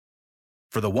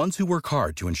For the ones who work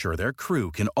hard to ensure their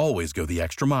crew can always go the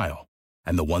extra mile,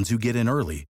 and the ones who get in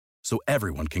early so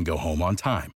everyone can go home on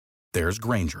time, there's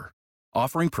Grainger,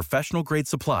 offering professional-grade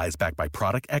supplies backed by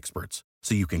product experts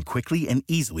so you can quickly and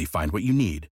easily find what you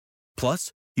need.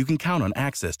 Plus, you can count on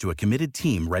access to a committed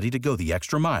team ready to go the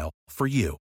extra mile for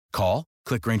you. Call,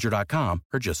 click Grainger.com,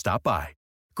 or just stop by.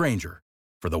 Grainger,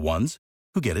 for the ones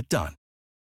who get it done.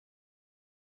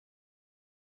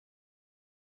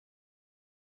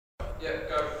 Yeah,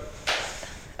 go.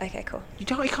 Okay, cool. You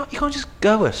can't just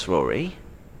go us, Rory.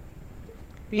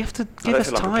 You have to give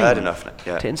us time prepared enough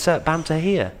to insert banter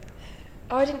here.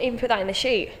 Oh, I didn't even put that in the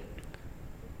sheet.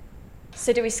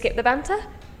 So do we skip the banter?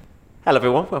 Hello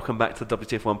everyone, welcome back to the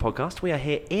WTF1 podcast. We are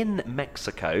here in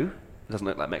Mexico. It doesn't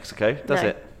look like Mexico, does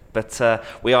it? But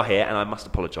we are here, and I must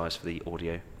apologise for the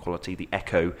audio quality, the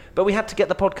echo. But we had to get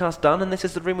the podcast done, and this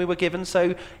is the room we were given.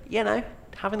 So, you know,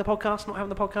 having the podcast, not having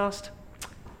the podcast.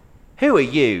 Who are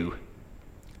you?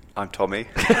 I'm Tommy.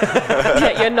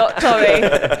 Yeah, you're not Tommy.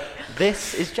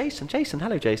 This is Jason. Jason,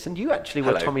 hello Jason. You actually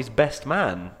were Hello. Tommy's best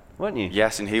man, weren't you?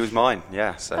 Yes, and he was mine.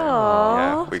 Yeah, so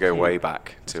Aww. we go way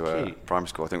back That's to cute. primary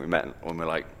school. I think we met when we were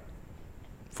like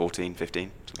 14,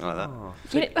 15, something like that. Oh.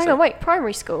 Hang on, wait,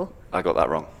 primary school? I got that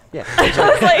wrong. Yeah.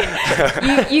 I was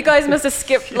like, you guys must have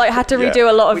skipped, like, had to Yeah. redo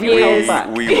a lot of years.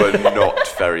 We were not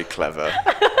very clever.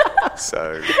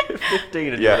 So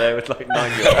 15 and Yeah. you're there with like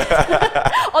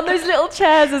 9-year-olds. On those little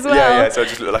chairs as well. yeah, so I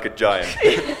just looked like a giant.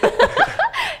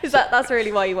 Is that's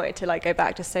really why you wanted to like go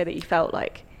back, just so that you felt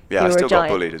like Yeah, you I were still a got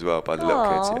giant? bullied as well by the little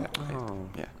kids. Aw. Oh.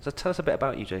 Yeah. So tell us a bit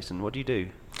about you, Jason. What do you do?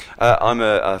 I'm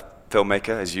a filmmaker,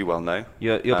 as you well know.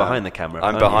 You're behind the camera.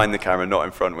 I'm aren't behind the camera, not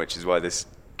in front, which is why this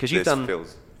Because you've done,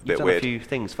 feels a you've bit done weird. a few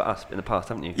things for us in the past,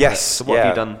 haven't you? Yes. So what have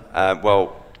you done?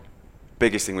 Well,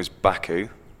 biggest thing was Baku.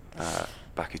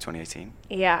 Baku 2018.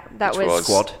 Yeah, that Which was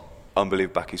Squad.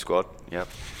 Unbelievable Baku squad, yep.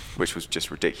 Which was just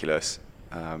ridiculous.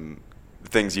 The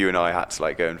things you and I had to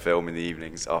like go and film in the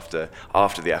evenings after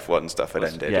the F1 stuff had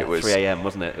ended. Yeah, it was 3 a.m,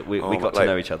 wasn't it? We got to like-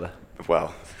 know each other.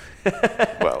 well.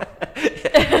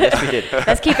 Yes, we did.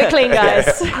 Let's keep it clean,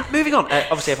 guys. Moving on.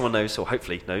 Obviously, everyone knows, or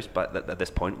hopefully knows, but at this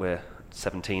point, we're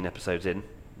 17 episodes in,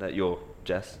 that you're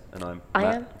Jess and I'm I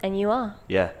Matt. am, and you are.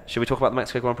 Yeah. Should we talk about the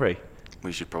Mexico Grand Prix?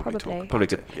 We should probably Probably. talk. Probably about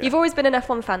good. it, yeah. You've always been an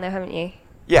F1 fan, though, haven't you,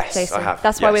 Yes, Jason? I have.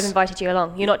 That's why we've yes. invited you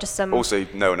along. You're not just some. Also,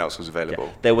 no one else was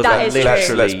available. There was That is true.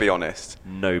 literally Let's be honest.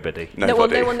 nobody. no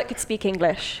Nobody. one that could speak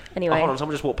English. Oh, Anyway. hold on,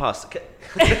 someone just walked past. So,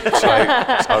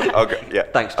 I'll go, yeah.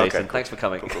 Thanks, Jason. Okay, cool. Thanks for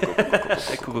coming.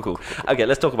 Cool. Cool. Okay,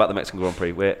 let's talk about the Mexican Grand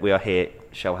Prix. We are here,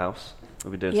 Shell House.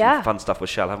 We've been doing some fun stuff with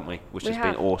Shell, haven't we? Which has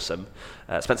been awesome.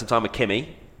 Spent some time with Kimmy,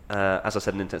 as I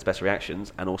said in Internet's Best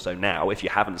Reactions, and also now, if you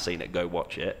haven't seen it, go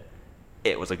watch it.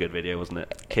 It was a good video, wasn't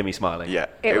it? Kimmy smiling. Yeah,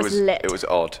 It was lit. It was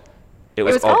odd. It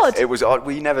was odd. It was odd.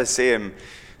 We never see him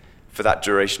for that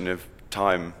duration of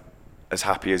time as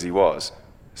happy as he was.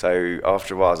 So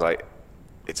after a while, I was like,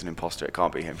 it's an imposter. It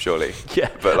can't be him, surely. Yeah,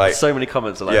 but like so many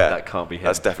comments are like, that can't be him.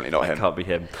 That's definitely not him. That can't be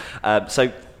him.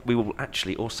 So we will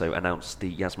actually also announce the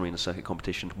Yas Marina Circuit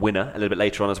competition winner a little bit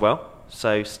later on as well.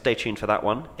 So stay tuned for that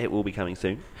one. It will be coming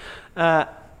soon.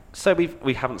 So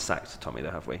we haven't sacked Tommy though,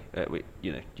 have we?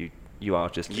 You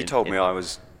are just. You told me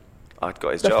I'd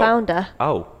got his the job. founder.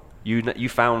 Oh, you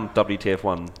found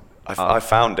WTF1. I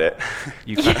found it.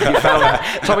 You found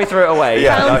it. Tommy threw it away.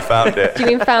 Yeah, I found it. Do you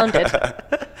mean founded?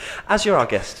 As you're our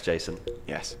guest, Jason.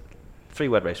 Yes.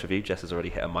 3-word race review. Jess has already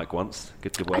hit a mic once.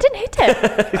 Good work. I didn't hit it.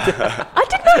 I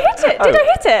did not hit it. Did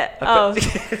I hit it?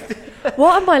 Oh.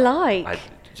 What am I like?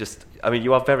 I mean,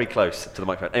 you are very close to the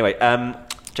microphone. Anyway,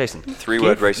 Jason.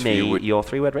 3-word give race me review. your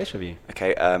 3-word race review.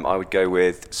 Okay, I would go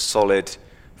with solid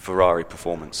Ferrari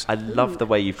performance. I love the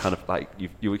way you've kind of like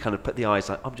you would kind of put the eyes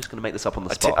like I'm just going to make this up on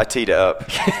the spot. I teed it up.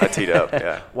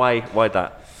 Yeah. Why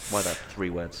that? Why that 3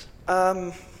 words?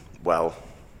 Well,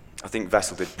 I think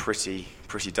Vettel did pretty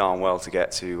darn well to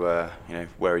get to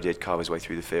where he did, carve his way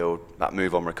through the field. That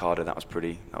move on Ricciardo, that was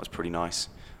pretty nice.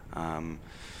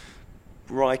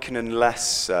 Raikkonen less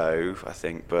so, I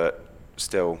think, but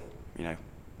still,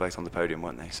 both on the podium,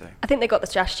 weren't they? So I think they got the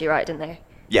strategy right, didn't they?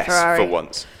 yes, Ferrari. for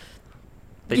once.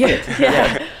 They Yeah. did.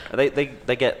 Yeah.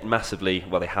 They get massively.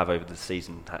 Well, they have over the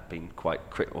season been quite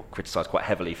criticised quite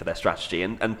heavily for their strategy,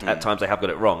 and at times they have got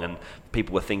it wrong. And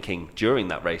people were thinking during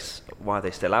that race, why are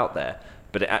they still out there?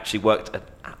 But it actually worked an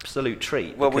absolute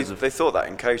treat. Well, because they thought that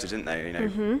in Coda, didn't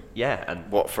they? yeah, and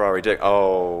What Ferrari did?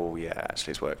 Oh, yeah,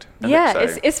 actually, it's worked. Yeah,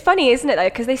 So- it's funny, isn't it, though?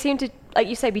 Because they seem to, like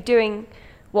you say, be doing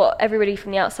what everybody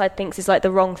from the outside thinks is like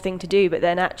the wrong thing to do, but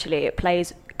then actually it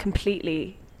plays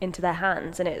completely into their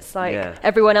hands, and it's like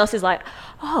everyone else is like,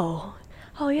 oh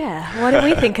yeah, why didn't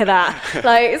we think of that?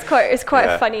 Like it's quite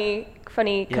a funny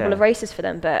funny couple of races for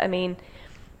them. But I mean,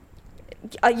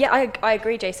 I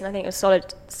agree, Jason. I think it was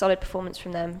solid performance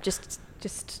from them. Just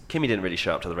Kimi didn't really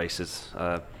show up to the races.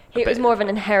 It was more of an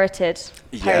inherited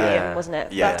podium, wasn't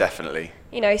it? Yeah, but, definitely.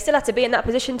 He still had to be in that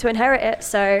position to inherit it.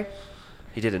 So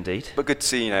he did indeed. But good to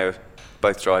see,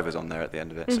 both drivers on there at the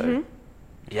end of it. So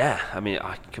yeah, I mean,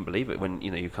 I can believe it when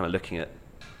you're kind of looking at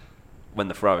when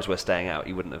the Ferraris were staying out.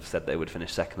 You wouldn't have said they would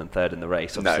finish second and third in the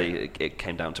race. Obviously, it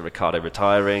came down to Ricciardo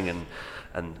retiring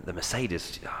and the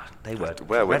Mercedes. They were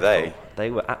where were they?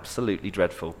 They were absolutely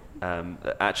dreadful.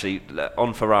 Actually,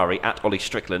 on Ferrari, at Ollie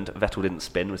Strickland, Vettel didn't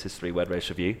spin, was his 3-word race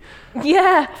review.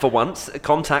 Yeah. For once,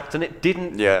 contact, and it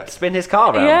didn't spin his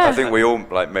car around. Yeah. I think we all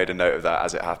made a note of that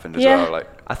as it happened as well.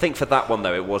 I think for that one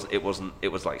though, it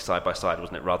was like side by side,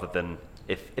 wasn't it? Rather than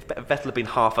if Vettel had been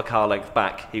half a car length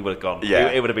back, he would have gone. Yeah.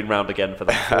 It would have been round again for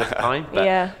the fourth time.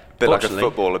 But bit like a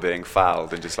footballer being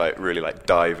fouled and just really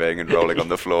diving and rolling on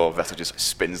the floor. Vettel just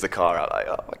spins the car out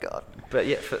oh my god. But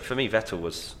yeah, for me,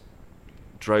 Vettel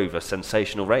drove a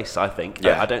sensational race, I think.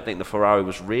 Yeah. I don't think the Ferrari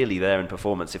was really there in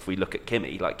performance. If we look at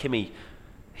Kimi, Kimi,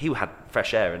 he had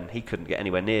fresh air and he couldn't get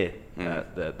anywhere near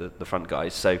the front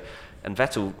guys. So, and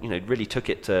Vettel, really took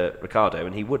it to Ricciardo,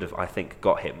 and he would have, I think,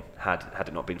 got him had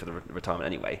it not been for the retirement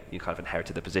anyway. You kind of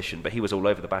inherited the position, but he was all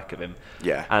over the back of him.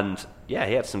 Yeah. And he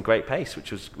had some great pace,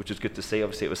 which was good to see.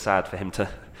 Obviously, it was sad for him to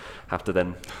have to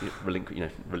then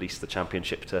release the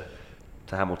championship to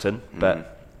Hamilton,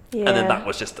 but. Yeah. And then that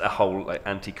was just a whole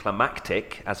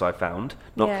anticlimactic, as I found,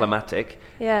 not climatic.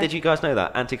 Yeah. Did you guys know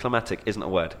that? Anticlimactic isn't a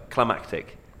word.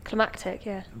 Climactic. Climactic,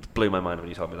 yeah. It blew my mind when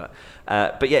you told me that.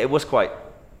 But yeah, it was quite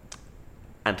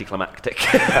anticlimactic.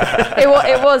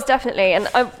 It was definitely. And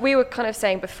we were kind of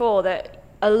saying before that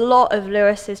a lot of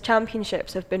Lewis's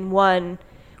championships have been won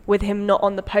with him not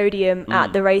on the podium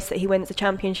at the race that he wins the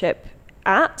championship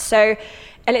at. So,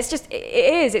 and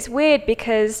it's weird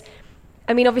because...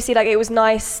 I mean, obviously, it was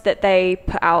nice that they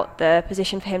put out the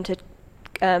position for him to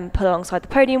pull alongside the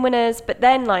podium winners, but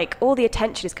then, all the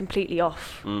attention is completely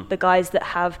off the guys that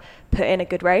have put in a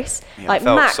good race. Yeah, I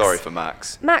felt sorry for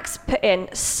Max. Max put in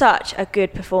such a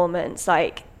good performance.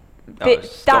 Dominated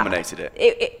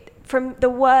it. From the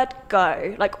word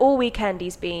go, all weekend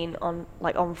he's been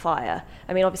on fire.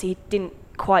 I mean, obviously, he didn't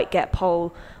quite get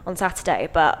pole on Saturday,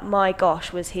 but my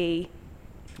gosh, was he...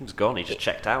 He was gone. He just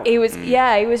checked out. He was,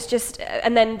 he was just,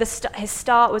 and then his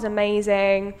start was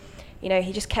amazing.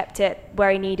 He just kept it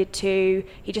where he needed to.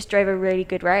 He just drove a really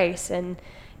good race, and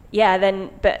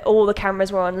but all the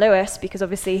cameras were on Lewis because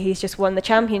obviously he's just won the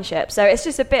championship. So it's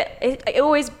just a bit. It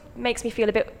always makes me feel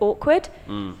a bit awkward.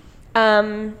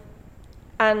 And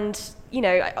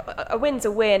a win's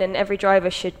a win, and every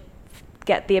driver should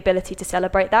get the ability to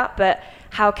celebrate that. But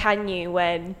how can you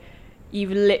when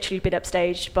you've literally been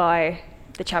upstaged by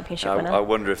the championship winner? I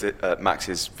wonder if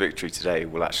Max's victory today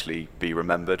will actually be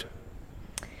remembered.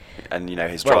 And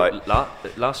his try.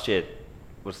 Last year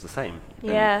was the same.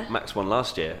 Yeah. Max won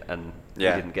last year, and he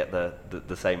didn't get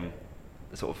the same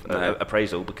sort of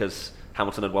appraisal because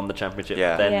Hamilton had won the championship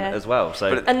then as well.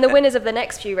 So and the winners of the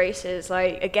next few races,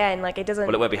 it doesn't.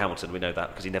 Well, it won't be Hamilton. We know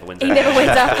that because he never wins. He never wins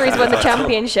after he's won the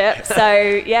championship.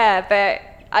 So but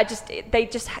they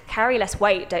just carry less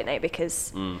weight, don't they?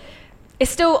 Because. It's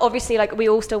still obviously we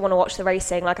all still want to watch the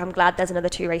racing. I'm glad there's another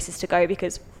 2 races to go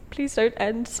because please don't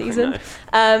end season.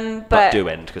 But do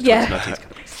end because 2019 is going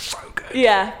to be so good.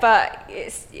 Yeah, but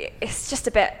it's just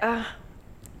a bit.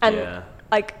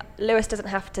 Lewis doesn't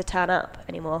have to turn up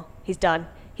anymore. He's done.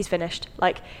 He's finished.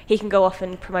 He can go off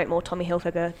and promote more Tommy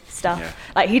Hilfiger stuff.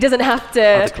 Yeah. He doesn't have to.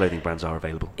 Other clothing brands are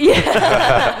available.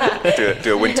 Yeah.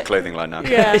 do a winter clothing line now.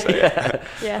 Yeah.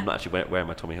 Yeah. I'm not actually wearing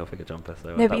my Tommy Hilfiger jumper.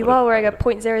 So no, but you are wearing a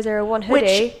 .001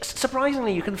 hoodie. Which,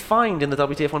 surprisingly, you can find in the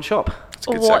WTF1 shop. It's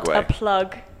a good what segue. A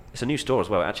plug. It's a new store as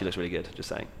well. It actually looks really good. Just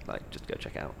saying. Just go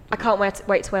check it out. I can't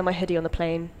wait to wear my hoodie on the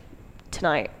plane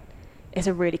tonight. It's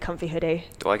a really comfy hoodie.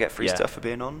 Do I get free stuff for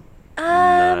being on?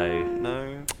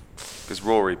 No. Because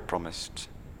Rory promised.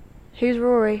 Who's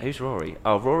Rory?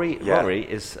 Oh, Rory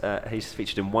is he's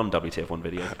featured in one WTF1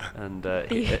 video, and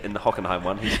in the Hockenheim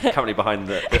one, he's currently behind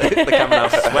the camera now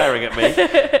swearing at me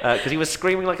because he was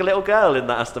screaming like a little girl in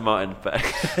that Aston Martin.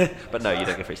 But no, you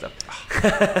don't get free stuff.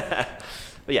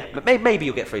 But yeah, maybe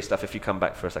you'll get free stuff if you come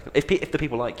back for a second. If the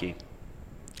people like you.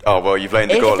 Oh, well, you've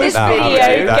laid the If gauntlet this now, video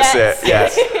haven't you? That's gets- it,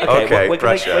 yes. Okay, we're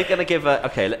pressure. going to give Or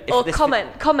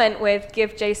comment with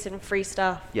give Jason free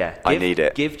stuff. Yeah, I need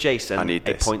it. Give Jason I need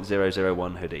a this.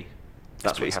 .001 hoodie.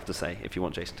 That's what you please. have to say if you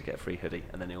want Jason to get a free hoodie,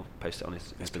 and then he'll post it on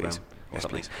his Instagram please. or Yes,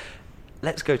 something. please.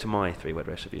 Let's go to my 3-word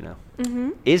race review now.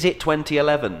 Mm-hmm. Is it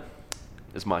 2011?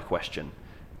 Is my question.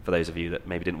 for those of you that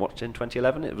maybe didn't watch it in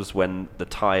 2011, it was when the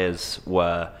tyres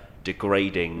were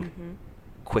degrading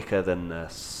quicker than a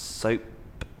soap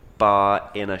bar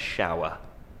in a shower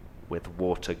with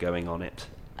water going on it.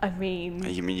 I mean...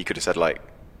 You could have said, like,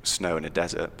 snow in a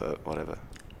desert, but whatever.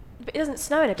 But it doesn't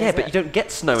snow in a desert. Yeah, but you don't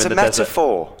get snow It's in the a desert.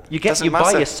 metaphor. You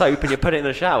buy your soap and you put it in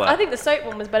the shower. I think the soap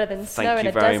one was better than snow in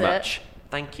a desert. Thank you very much.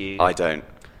 Thank you. I don't.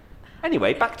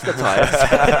 Anyway, back to the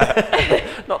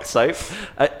tyres. Not soap.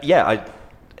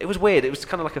 It was weird. It was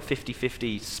kind of like a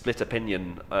 50-50 split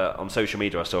opinion on social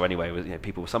media I saw anyway. With,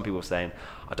 some people were saying,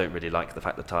 I don't really like the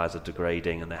fact the tyres are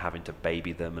degrading and they're having to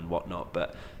baby them and whatnot.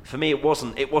 But for me, it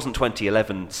wasn't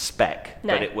 2011 spec,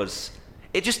 no. But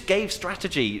it just gave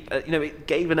strategy. It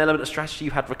gave an element of strategy.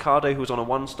 You had Ricciardo, who was on a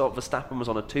 1-stop. Verstappen was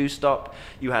on a 2-stop.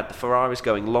 You had the Ferraris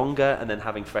going longer and then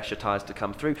having fresher tyres to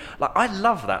come through. Like, I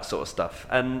love that sort of stuff.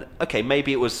 And okay,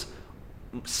 maybe it was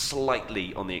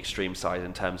slightly on the extreme side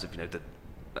in terms of that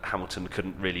Hamilton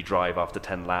couldn't really drive after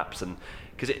 10 laps, and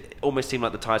because it almost seemed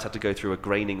like the tyres had to go through a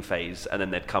graining phase and then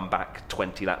they'd come back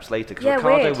 20 laps later. Because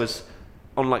Ricciardo was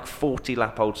on like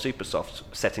 40-lap-old super soft,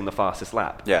 setting the fastest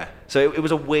lap. Yeah. So it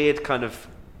was a weird kind of.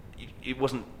 It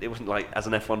wasn't like, as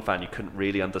an F1 fan, you couldn't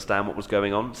really understand what was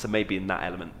going on. So maybe in that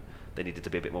element, they needed to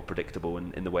be a bit more predictable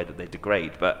in the way that they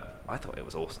degrade. But I thought it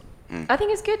was awesome. I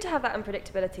think it's good to have that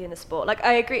unpredictability in the sport. Like,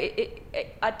 I agree.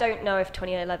 I don't know if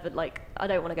 2011. Like, I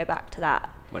don't want to go back to that.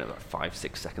 When it was like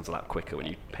 5-6 seconds a lap quicker when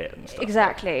you pit and stuff.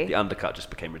 Exactly. The undercut just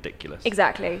became ridiculous.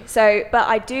 Exactly. So, but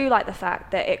I do like the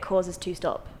fact that it causes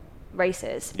 2-stop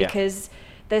races because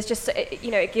there's just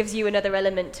it gives you another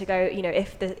element to go.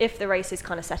 If the race is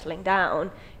kind of settling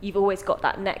down, you've always got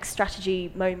that next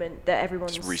strategy moment that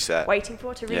everyone's waiting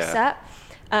for to reset.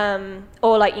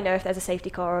 Or like if there's a safety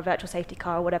car or a virtual safety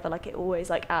car or whatever, like it always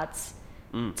like adds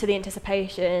to the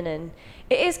anticipation, and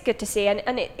it is good to see, and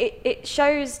it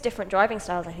shows different driving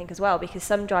styles, I think, as well, because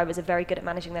some drivers are very good at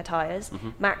managing their tyres.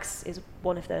 Max is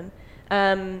one of them,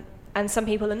 and some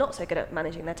people are not so good at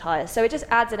managing their tyres, so it just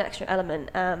adds an extra element.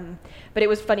 But it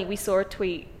was funny, we saw a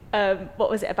tweet, what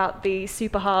was it, about the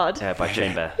super hard? Yeah, by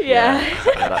Chamber. Yeah.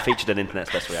 That featured an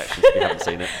internet's best reactions if you haven't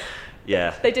seen it.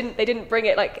 Yeah. They didn't bring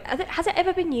it, like, has it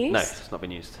ever been used? No, it's not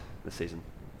been used this season.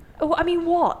 Oh, I mean,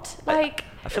 what? Like,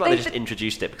 I feel like they just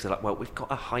introduced it because they're like, well, we've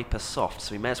got a hyper soft,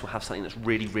 so we may as well have something that's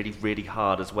really, really, really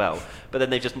hard as well. But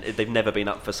then they've never been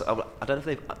up for. I don't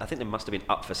know if I think they must have been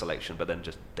up for selection, but then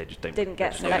they just didn't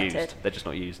get selected. They're just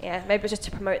not used. Yeah, maybe just to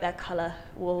promote their colour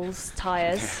walls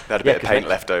tyres. They had a bit of paint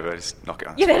left over, just knock it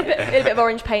on. Yeah, they had a bit of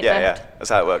orange paint left. Yeah, that's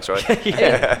how it works,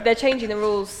 right? They're changing the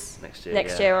rules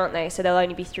next year, aren't they? So they'll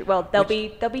only be through. Well, there'll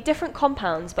be different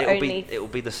compounds, but it will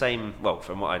be the same. Well,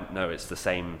 from what I know, it's the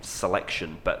same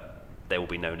selection, but they will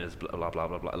be known as blah blah blah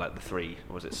blah, blah like the three.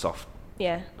 Or was it soft?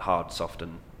 Yeah. Hard, soft,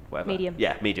 and whatever. Medium.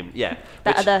 Yeah, medium. Yeah.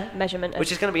 That other measurement.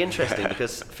 Which is going to be interesting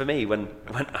because for me, when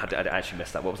I actually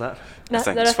missed that. What was that? No,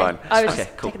 it's fine. I was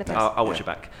just cool. Taking the piss. I'll watch it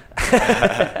back.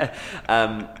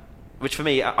 Which for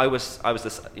me, I was the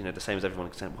same as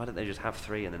everyone, saying, why don't they just have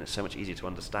 3 and then it's so much easier to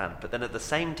understand? But then at the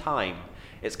same time,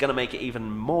 it's going to make it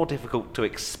even more difficult to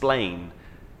explain.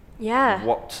 Yeah.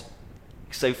 What?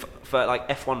 So for like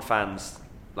F1 fans,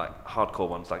 like hardcore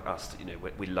ones like us,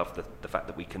 we love the fact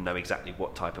that we can know exactly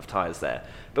what type of tyres there.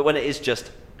 But when it is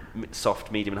just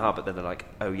soft, medium, and hard, but then they're like,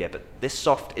 oh yeah, but this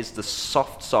soft is the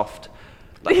soft.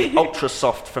 Like the ultra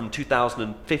soft from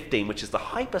 2015, which is the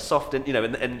hyper soft, and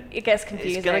it gets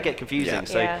confusing. It's going to get confusing. Yeah.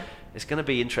 So it's going to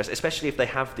be interesting, especially if they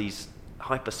have these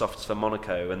hyper softs for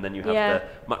Monaco, and then you have the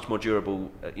much more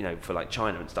durable, for like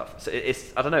China and stuff. So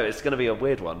I don't know. It's going to be a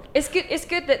weird one. It's good. It's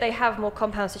good that they have more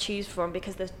compounds to choose from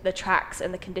because the tracks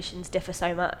and the conditions differ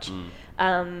so much,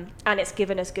 and it's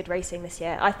given us good racing this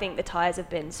year. I think the tyres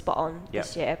have been spot on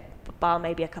this year, bar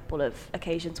maybe a couple of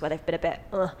occasions where they've been a bit,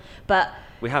 but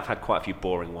we have had quite a few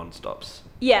boring 1-stops.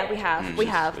 Yeah, we have.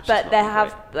 But there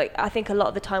have, like, I think a lot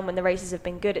of the time when the races have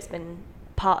been good, it's been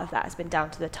part of that has been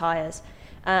down to the tyres.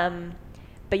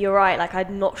 But you're right, like,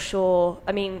 I'm not sure.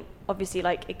 I mean, obviously,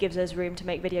 like, it gives us room to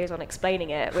make videos on explaining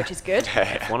it, which is good.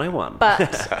 F101. But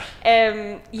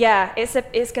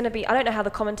it's going to be. I don't know how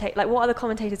what are the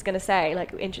commentators going to say?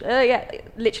 Like,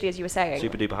 literally as you were saying.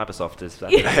 Super duper hypersoft is.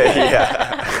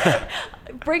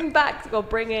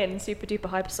 Bring in super duper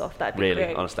hypersoft. That'd be really,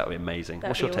 great. Honestly, that would be amazing.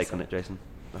 What's your take on it, Jason?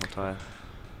 The whole tyre.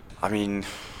 I mean,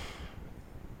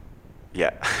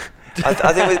 yeah. I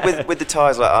think with the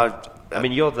tyres, like I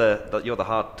mean, you're the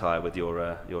hard tyre with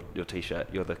your t-shirt.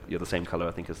 You're the same colour,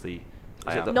 I think, as the.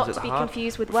 Not to be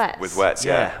confused with wets. With wets,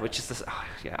 yeah. Which is this. Oh,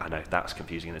 yeah, I know that's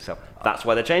confusing in itself. That's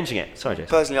why they're changing it. Sorry, Jason.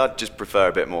 Personally, I'd just prefer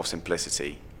a bit more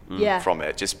simplicity from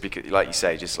it. Just because, like you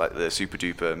say, just like the super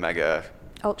duper mega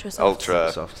Ultra soft.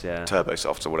 Softs, yeah. Turbo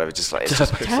softs or whatever. Just like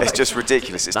it's just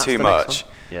ridiculous. It's too much.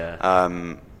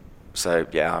 Yeah. So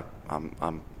yeah,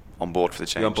 I'm on board for the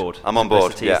change. You're on board. I'm on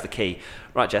board. Simplicity is the key.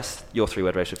 Right, Jess, your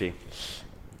 3-word race review.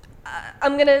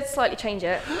 I'm going to slightly change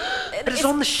it. But it's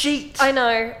on the sheet. I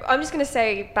know. I'm just going to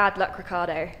say bad luck,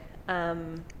 Ricciardo.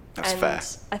 That's fair.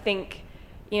 I think,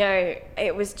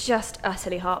 it was just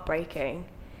utterly heartbreaking.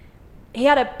 He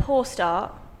had a poor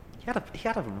start. He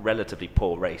had a relatively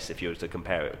poor race if you were to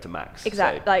compare it to Max.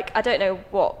 Exactly. So. I don't know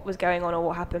what was going on or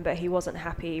what happened, but he wasn't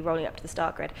happy rolling up to the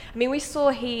start grid. I mean, we saw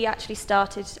he actually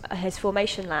started his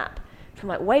formation lap from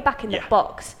way back in the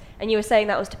box, and you were saying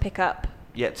that was to pick up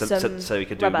so he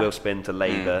could do a wheel spin to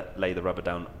lay the rubber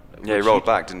down. Yeah, he rolled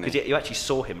back, didn't he? Because you actually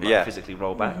saw him physically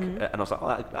roll back, and I was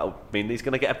like, that'll mean he's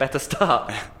going to get a better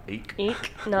start. Eek.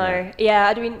 No.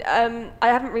 Yeah, I mean, I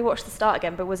haven't rewatched the start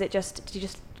again, but did you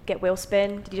just get wheel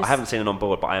spin? I haven't seen it on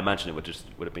board, but I imagine it would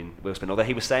have been wheel spin. Although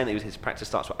he was saying that his practice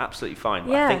starts were absolutely fine,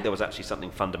 but I think there was actually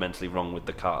something fundamentally wrong with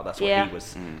the car. That's what he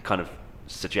was kind of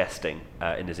suggesting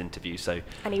in his interview.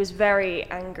 And he was very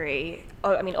angry.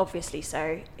 I mean, obviously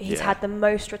so. He's had the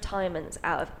most retirements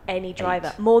out of any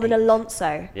driver, more than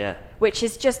Alonso. Yeah, which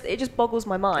is just boggles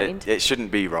my mind. It shouldn't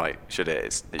be right, should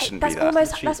it? It shouldn't be that.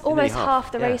 That's almost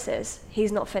half the races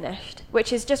he's not finished,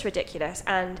 which is just ridiculous.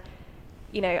 And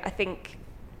I think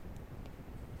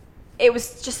it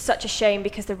was just such a shame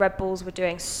because the Red Bulls were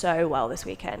doing so well this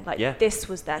weekend. This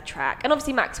was their track, and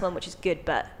obviously Max won, which is good,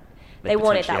 but they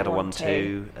wanted that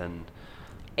 1-2, and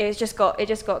it just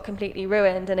got completely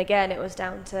ruined. And again, it was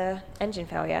down to engine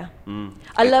failure.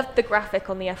 I loved the graphic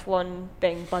on the F1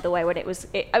 thing, by the way, when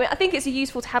I think it's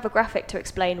useful to have a graphic to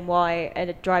explain why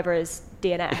a driver is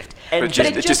DNF'd.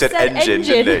 It just said engine,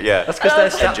 didn't it? Yeah. That's because they're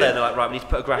sat there and they're like, right, we need to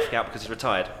put a graphic out because he's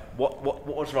retired. What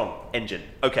was wrong? Engine.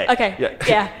 Okay.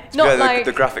 Yeah. Not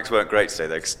the graphics weren't great today.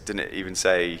 They didn't even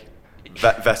say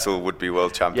Vettel would be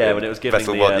world champion. Yeah, when it was giving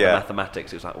the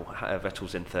mathematics, it was like,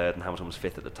 Vettel's in third and Hamilton was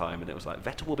fifth at the time, and it was like,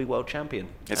 Vettel will be world champion.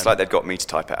 It's like they've got me to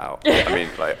type it out.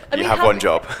 You have one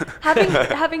job.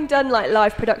 having done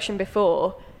live production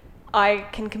before, I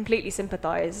can completely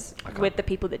sympathise with the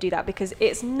people that do that, because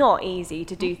it's not easy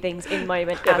to do things in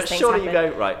moment as things happen. You go,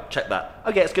 right, check that.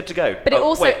 Okay, it's good to go. But it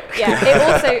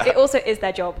also is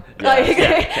their job. That is.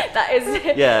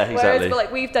 Yeah, exactly.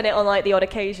 Whereas we've done it on the odd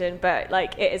occasion, but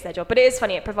it is their job. But it is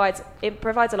funny. It provides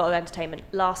a lot of entertainment.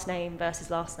 Last name versus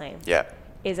last name. Yeah.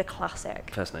 Is a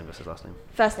classic. First name versus last name.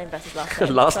 First name versus last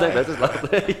name. Last name versus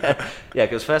last name. Yeah,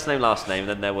 because first name, last name.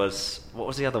 Then there was, what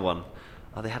was the other one?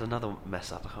 Oh, they had another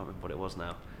mess up. I can't remember what it was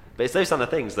now. But it's those kind of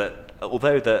things that,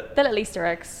 although they're little Easter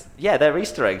eggs. Yeah, they're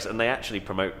Easter eggs, and they actually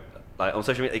promote, on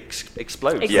social media,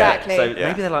 explode. Exactly. So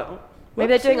maybe they're like, maybe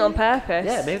they're doing it on purpose.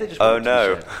 Yeah, maybe they just. Oh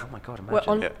no! Oh my god!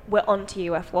 Imagine. We're on to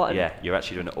you, F1. Yeah, you're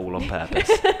actually doing it all on purpose.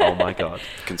 Oh my god!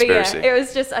 Conspiracy. But yeah, it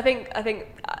was just. I think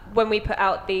when we put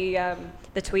out the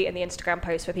tweet and the Instagram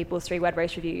post for people's 3-word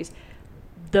race reviews,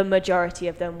 the majority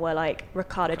of them were like,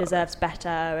 Ricciardo deserves better,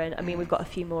 and I mean we've got a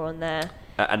few more on there.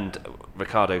 And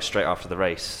Ricciardo, straight after the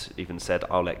race, even said,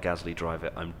 "I'll let Gasly drive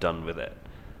it. I'm done with it."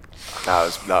 That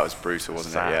was brutal,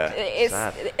 wasn't it?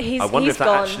 Yeah. I wonder if that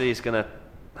actually is going to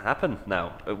happen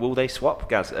now. Will they swap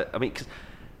Gasly? I mean, 'cause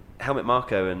Helmut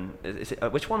Marko and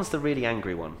which one's the really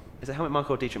angry one? Is it Helmut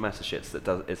Marko or Dietrich Mateschitz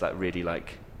that is really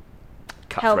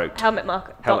cutthroat? Helmut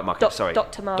Marko. Sorry,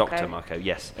 Dr. Marko. Dr. Marko.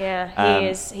 Yes. Yeah,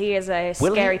 he is a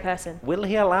scary person. Will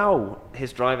he allow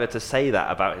his driver to say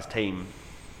that about his team?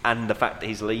 And the fact that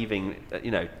he's leaving,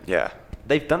 Yeah.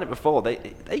 They've done it before.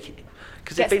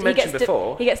 Because it's been mentioned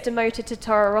before. He gets demoted to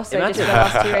Toro Rosso just for the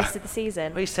last 2 races of the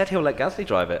season. Well, he said he'll let Gasly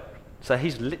drive it. So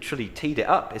he's literally teed it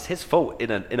up. It's his fault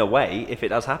in a way if it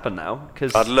does happen now.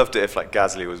 Cause I'd loved it if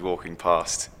Gasly was walking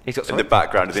past in the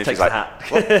background of the takes like, hat.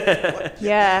 What?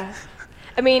 Yeah.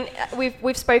 I mean,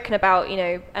 we've spoken about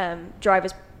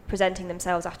drivers presenting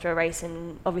themselves after a race,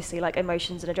 and obviously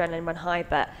emotions and adrenaline run high,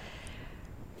 but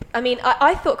I mean,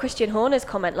 I thought Christian Horner's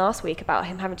comment last week about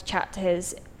him having to chat to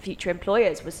his future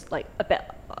employers was a bit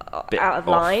out of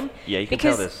line. Yeah, you can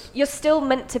tell this. Because you're still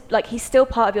meant to, he's still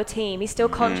part of your team. He's still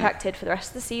contracted for the rest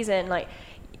of the season.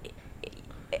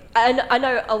 And I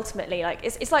know ultimately,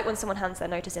 it's like when someone hands their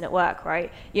notice in at work,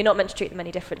 right? You're not meant to treat them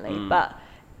any differently, but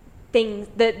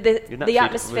the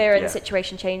atmosphere and the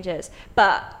situation changes.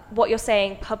 But what you're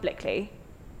saying publicly,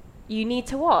 you need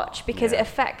to watch, because it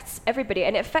affects everybody,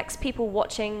 and it affects people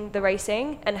watching the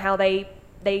racing and how they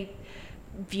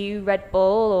view Red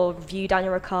Bull or view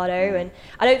Daniel Ricciardo. And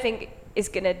I don't think it's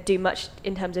going to do much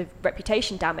in terms of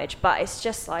reputation damage, but it's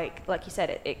just like you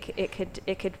said,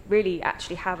 it could really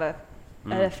actually have an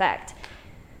effect.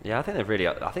 Yeah, I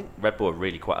think Red Bull are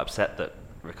really quite upset that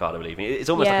Ricciardo leaving. It's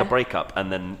almost like a breakup,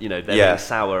 and then they're being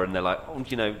sour, and they're like,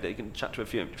 they can chat to a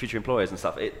few future employers and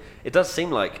stuff. It does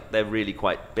seem like they're really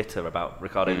quite bitter about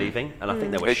Ricciardo leaving, and I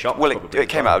think they were shocked. Well, it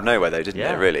came out of nowhere though, didn't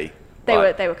it? Really. They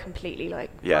were completely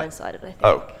blindsided, I think.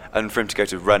 Oh, and for him to go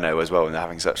to Renault as well, and they're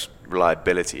having such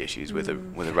reliability issues with a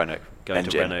Renault going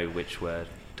engine. to Renault, which were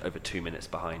over 2 minutes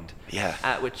behind. Yeah.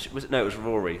 It was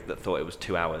Rory that thought it was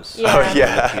 2 hours. Yeah. Oh,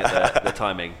 yeah. Looking at the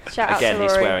timing. Again,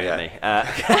 he's swearing at me.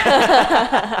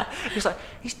 He's like,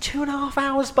 he's 2.5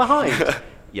 hours behind.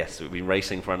 Yes, we've been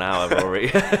racing for an hour, Rory.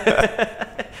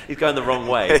 He's going the wrong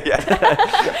way.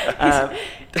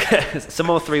 Some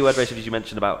more three-word race reviews you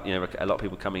mentioned about, a lot of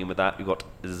people coming in with that. We've got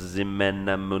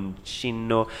Zimena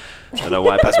Muncino. I don't know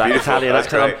why I put that Italian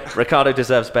accent on. Ricciardo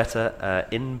deserves better.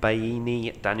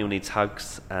 Inbaini, Daniel needs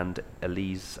hugs, and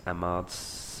Elise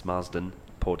Marsden.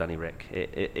 Poor Danny Rick.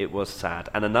 It was sad.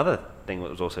 And another thing that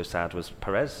was also sad was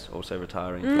Perez also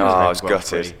retiring. I was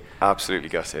gutted. Absolutely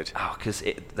gutted. Oh, because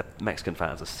the Mexican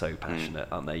fans are so passionate,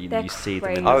 aren't they? You see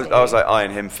them. I was like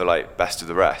eyeing him for like best of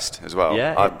the rest as well.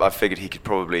 Yeah. I figured he could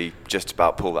probably just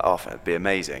about pull that off. It'd be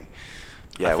amazing.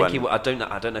 Yeah, I don't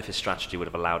know if his strategy would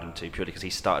have allowed him to, purely because he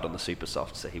started on the super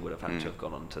soft, so he would have had to have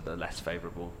gone on to the less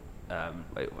favourable.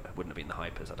 It wouldn't have been the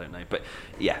hypers, I don't know, but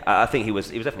yeah, I think he was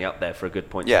definitely up there for a good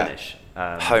point finish.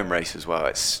 Home race as well.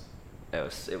 It's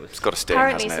got a sting.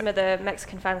 Apparently, hasn't some it? of the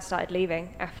Mexican fans started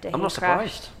leaving after he I'm not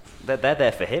crashed. surprised. They're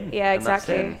there for him. Yeah,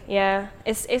 exactly. Yeah,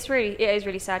 it is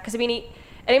really sad because and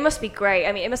it must be great.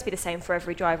 I mean, it must be the same for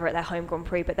every driver at their home Grand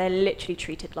Prix, but they're literally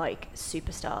treated like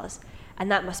superstars.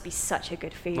 And that must be such a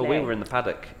good feeling. Well, we were in the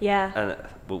paddock. Yeah. And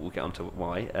we'll get on to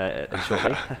why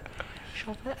shortly.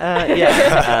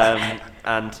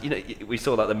 And we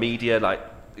saw the media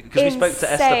because we spoke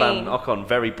to Esteban Ocon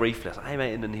very briefly. I was like, "Hey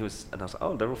mate," and then I was like,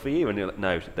 "Oh, they're all for you." And you're like,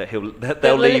 "No, they'll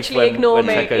leave when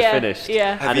Checo's finished."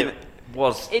 Yeah. And it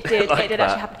did actually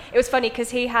happen. It was funny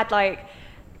because he had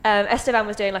Esteban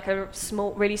was doing a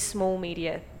really small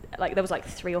media. There was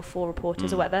 3 or 4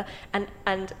 reporters or whatever,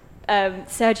 and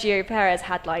Sergio Perez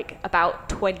had about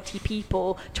 20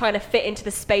 people trying to fit into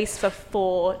the space for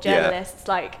 4 journalists.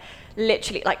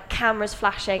 Literally cameras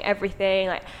flashing,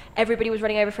 everything, everybody was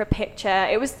running over for a picture.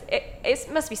 It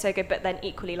must be so good, but then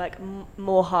equally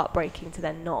more heartbreaking to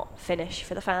then not finish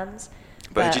for the fans.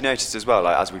 But did you notice as well,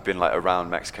 as we've been around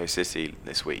Mexico City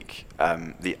this week,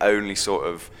 the only sort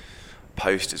of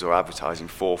posters or advertising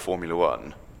for Formula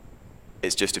One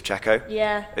is just of Checo.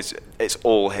 Yeah. It's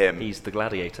all him. He's the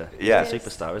gladiator. Yeah. He's a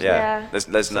superstar, isn't he? Yeah.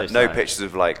 There's So no sad. pictures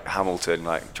of Hamilton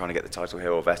trying to get the title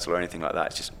here or Vettel or anything like that.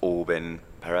 It's just all been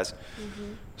Perez.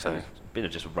 Mm-hmm. So it's been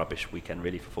just a rubbish weekend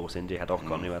really for Force India. Had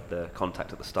Ocon who had the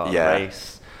contact at the start of the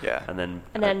race. Yeah. And then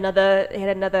he had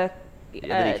another.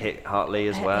 Then he hit Hartley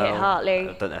as well. Hit Hartley.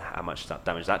 I don't know how much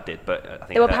damage that did, but I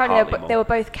think They were it hurt Hartley more. they were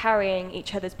both carrying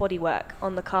each other's bodywork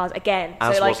on the cars again.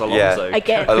 As so was Alonso.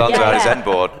 Again. Alonso had his end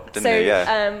board, didn't he?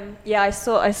 Yeah. I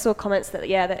saw comments that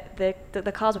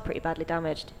the cars were pretty badly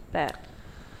damaged. But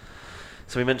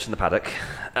So we mentioned the paddock.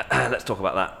 Let's talk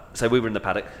about that. So we were in the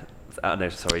paddock. No,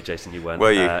 sorry, Jason, you weren't.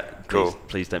 Were you? Cool.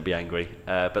 Please don't be angry.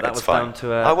 But that That's was fine. down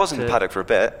to. I was in the paddock for a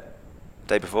bit.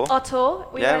 Day before. our tour,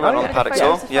 we Yeah, went went on a the paddock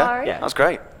photo tour. safari. Yeah. That was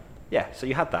great. Yeah, so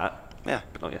you had that. Yeah.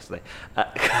 But not yesterday.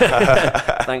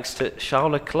 Thanks to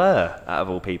Charles Leclerc, out of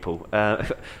all people.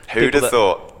 Who'd have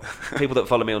thought? People that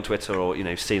follow me on Twitter or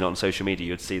seen it on social media,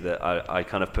 you'd see that I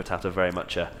kind of put out a very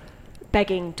much a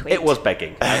Begging tweet. It was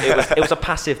begging. It was a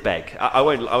passive beg. I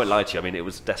won't lie to you. I mean, it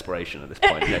was desperation at this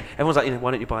point. Everyone's like,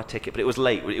 why don't you buy a ticket? But it was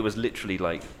late. It was literally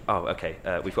oh, okay,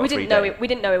 we've got a free day. We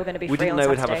didn't know we were going to be free on Saturday. We didn't know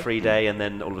we'd have a free day, and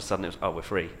then all of a sudden it was, we're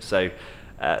free. So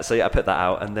I put that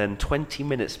out, and then 20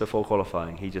 minutes before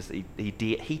qualifying, he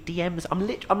DMs.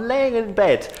 I'm laying in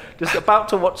bed, just about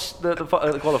to watch the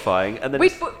qualifying, and then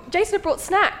Jason had brought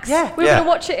snacks. Yeah. We were going to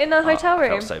watch it in the hotel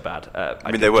room. I felt so bad.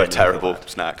 I mean, they were terrible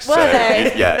snacks. Were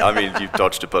they? Yeah, I mean, you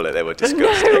dodged a bullet. They were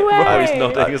disgusting. No way. I was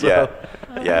nodding as well.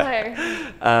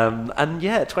 Yeah.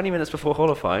 And 20 minutes before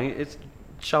qualifying,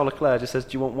 Charles Leclerc just says,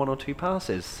 "Do you want 1 or 2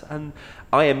 passes?" And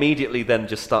I immediately then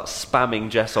just start spamming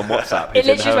Jess on WhatsApp. It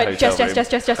literally went Jess. I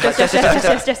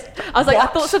was like, I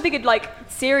thought something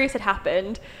serious had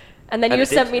happened, and then you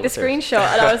sent me the screenshot,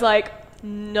 and I was like,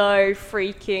 no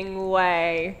freaking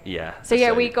way. Yeah. So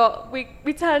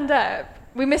we turned up.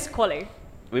 We missed quali.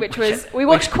 We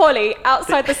watched quali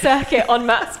outside the circuit on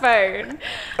Matt's phone.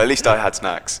 At least I had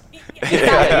snacks.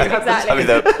 Exactly. I mean,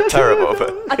 they're terrible,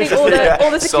 but I think all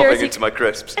the sobbing security into my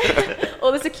crisps.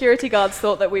 all the security guards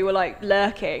thought that we were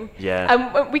lurking. Yeah.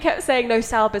 And we kept saying, "No,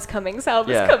 Sauber's coming,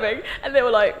 coming," and they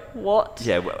were like, "What?"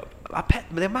 Yeah. Well, I bet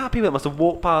the amount of people that must have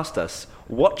walked past us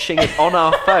watching it on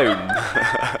our phone.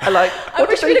 I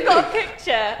wish we'd have got a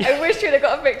picture. I wish we'd have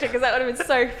got a picture because that would have been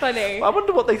so funny. I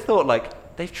wonder what they thought.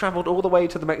 Like, they've travelled all the way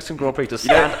to the Mexican Grand Prix to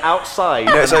stand outside.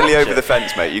 It's only over the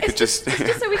fence, mate. You could just... It's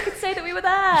just so we could say that we were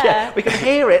there. Yeah, we can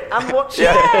hear it and watch it.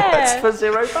 It's for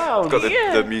 £0. Got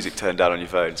the music turned down on your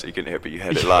phone so you couldn't hear it, but you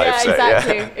heard it live.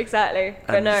 Exactly.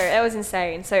 But no, it was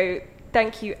insane. So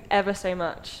thank you ever so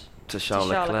much to Charles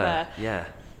Leclerc. Yeah.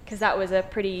 Because that was a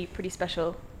pretty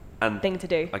special thing to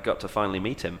do. I got to finally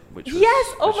meet him, which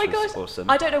was awesome.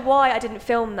 I don't know why I didn't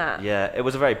film that. Yeah, it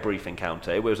was a very brief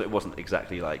encounter. It wasn't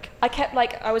exactly like... I kept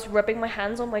I was rubbing my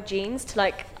hands on my jeans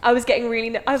to I was getting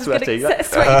really... I was sweaty. Getting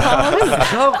sweaty palms.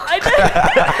 I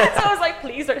know. So I was like,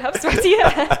 please don't have sweaty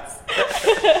hands.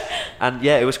 And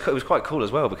yeah, it was quite cool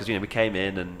as well because we came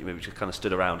in and we just kind of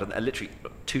stood around and literally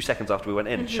 2 seconds after we went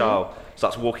in, Charles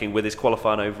starts walking with his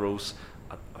qualifying overalls.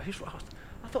 I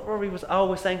thought Rory was,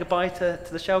 we're saying goodbye to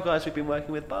the Shell guys we've been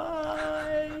working with.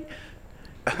 Bye.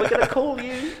 We're going to call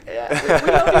you. Yeah,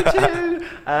 we love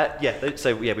you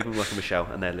too. We've been working with Shell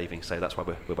and they're leaving, so that's why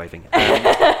we're waving.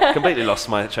 Completely lost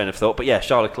my train of thought, but yeah,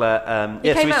 Charles Leclerc.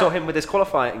 So we saw him with his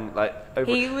qualifying,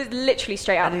 he was literally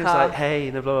straight out of the car. And he was like, hey,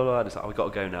 and blah, blah, blah. And it's like, we've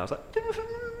got to go now. I was like...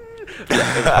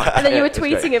 And then you were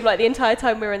tweeting him the entire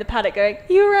time we were in the paddock going,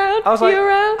 you around? I was like,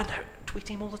 around? I know, tweeting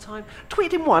him all the time.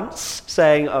 Tweeted him once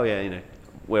saying, oh yeah,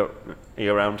 are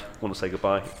you around? Want to say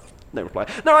goodbye? No reply.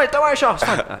 No, right, don't worry, Charles.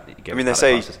 Fine. I mean, they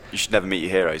say you should never meet your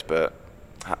heroes, but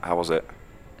how was it?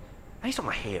 He's not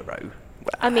my hero.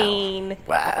 Well, I mean...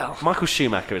 Well... Michael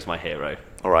Schumacher is my hero.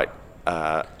 All right.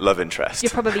 Love interest. You're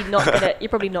probably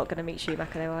not gonna meet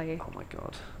Schumacher, though, are you? Oh my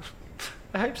god.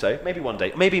 I hope so. Maybe one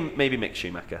day. Maybe Mick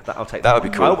Schumacher. I'll take that. That would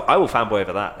be cool. I will fanboy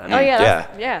over that. Yeah,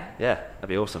 that'd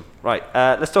be awesome. Right,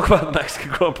 let's talk about the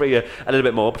Mexican Grand Prix a little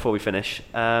bit more before we finish.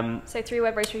 So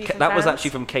 3-word race review from that fans. was actually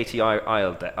from Katie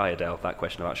Iredale, that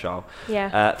question about Charles.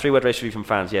 Yeah. 3-word race review from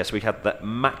fans. Yes, we had the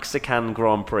Mexican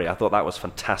Grand Prix. I thought that was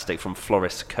fantastic from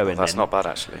Floris Cohen. That's not bad,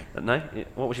 actually. No?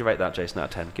 What would you rate that, Jason, out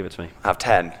of 10? Give it to me. Out of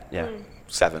 10? Yeah.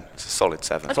 7. It's a solid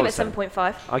 7. I'll give it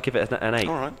 7.5. I give it an 8.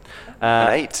 All right. An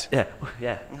 8?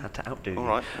 Yeah. Had to outdo. All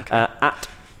right. Okay. At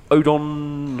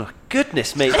Odon,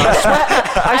 goodness me!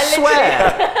 I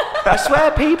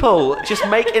swear, people just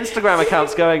make Instagram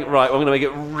accounts going right. I'm going to make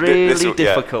it really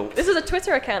difficult. This is a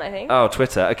Twitter account, I think. Oh,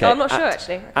 Twitter. Okay. I'm not sure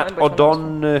actually. At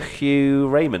O'Donoghue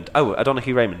Raymond. Oh,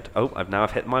 O'Donoghue Raymond. Oh,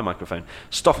 I've hit my microphone.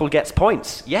 Stoffel gets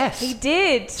points. Yes, he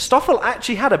did. Stoffel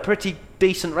actually had a pretty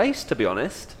decent race, to be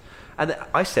honest. And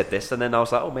I said this, and then I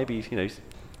was like, oh, maybe he's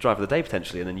driver of the day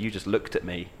potentially. And then you just looked at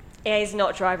me. Yeah, he's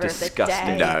not driver of the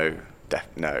day. No.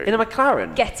 In a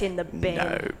McLaren? Get in the bin.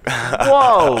 No.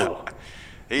 Whoa.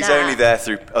 He's only there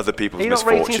through other people's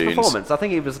misfortunes. Rating his performance. I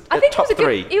think he was top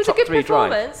 3. It was a good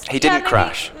performance. He didn't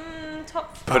crash.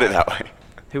 Top 5. Put it that way.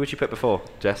 Who would you put before,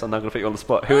 Jess? I'm now going to put you on the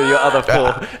spot. Who are your other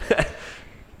 4?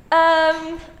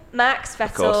 Max,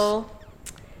 Vettel.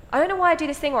 I don't know why I do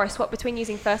this thing where I swap between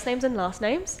using first names and last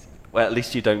names. Well, at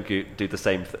least you don't do the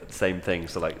same thing.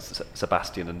 So like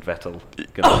Sebastian and Vettel.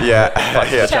 Yeah.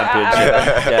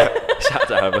 Championship. Shout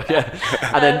out Homer. Yeah.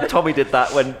 And then Tommy did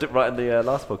that right in the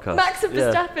last podcast. Max and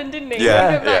Verstappen, didn't he?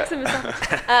 Yeah. Max and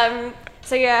Verstappen.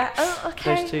 So yeah. Oh,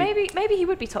 okay. Maybe he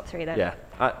would be top 3 then. Yeah.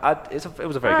 It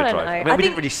was a very good drive. I mean, we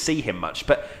didn't really see him much,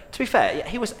 but to be fair,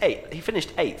 he was 8th. He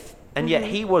finished 8th, and yet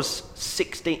he was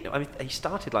 16th. I mean, he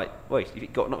started he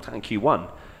got knocked out in Q1,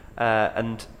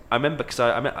 and. I remember because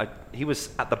he was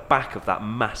at the back of that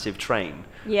massive train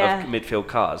of midfield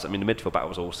cars. I mean, the midfield battle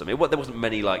was awesome. There wasn't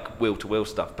many wheel-to-wheel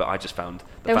stuff, but I just found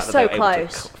the fact that they were able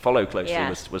to follow closely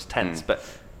was tense. But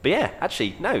yeah,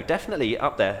 actually, no, definitely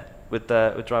up there with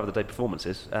driver of the day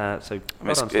performances.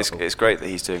 It's great that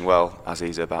he's doing well as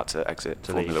he's about to exit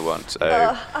Formula 1.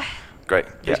 So great.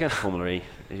 He's going to Formula E.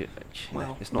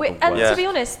 It's not to be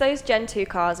honest, those Gen 2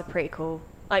 cars are pretty cool.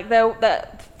 The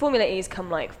Formula E's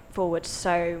come forward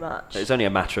so much. It's only a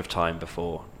matter of time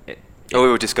before it. We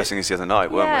were discussing this the other night,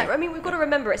 weren't we? Yeah, I mean, we've got to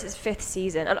remember it's his 5th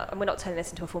season, and we're not turning this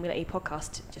into a Formula E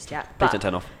podcast just yet. Please don't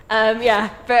turn off.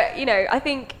 But I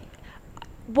think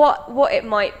what it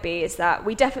might be is that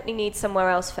we definitely need somewhere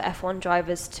else for F1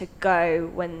 drivers to go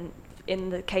when, in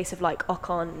the case of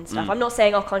Ocon and stuff. I'm not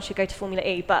saying Ocon should go to Formula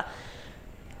E, but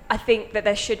I think that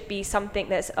there should be something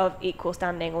that's of equal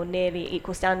standing or nearly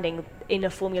equal standing in a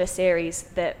Formula series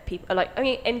that people are like. I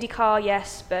mean, IndyCar,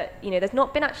 yes, but there's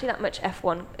not been actually that much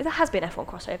F1. There has been F1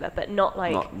 crossover, but not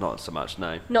not so much.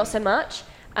 No, not so much.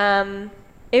 It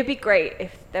would be great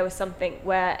if there was something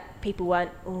where people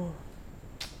weren't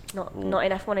not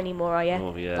in F1 anymore, are you?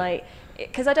 Oh, yeah.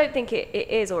 Because I don't think it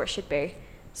is or it should be.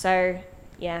 So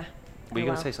yeah. Were you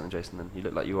going to say something, Jason? Then you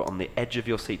look like you were on the edge of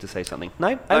your seat to say something.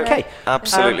 No? No, Okay.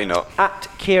 absolutely not. At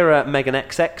Kira Megan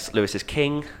XX, Lewis is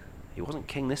king. He wasn't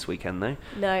king this weekend, though.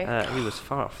 No. He was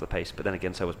far off the pace, but then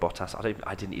again, so was Bottas.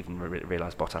 I didn't even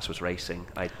realise Bottas was racing.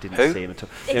 I didn't see him until...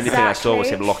 The only thing I saw was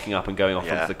him locking up and going off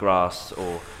onto the grass,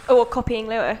 or copying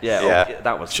Lewis. Yeah.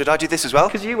 That was... Should I do this as well?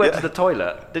 Because you went to the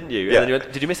toilet, didn't you? Yeah. And then you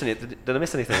went, did you miss anything? Did I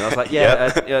miss anything? And I was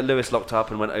like, Lewis locked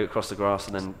up and went across the grass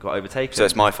and then got overtaken. So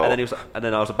it's my fault. And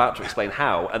then I was about to explain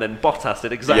how, and then Bottas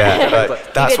did exactly.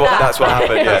 That's what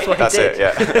happened. Yeah, that's it.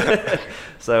 Yeah.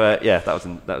 So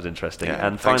that was interesting. Yeah.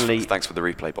 And finally, thanks for the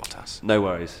replay, Bottas. No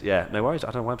worries. Yeah, no worries. I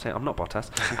don't know why I'm saying I'm not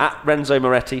Bottas. At Renzo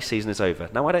Moretti, season is over.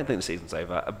 No, I don't think the season's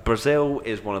over. Brazil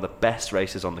is one of the best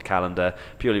races on the calendar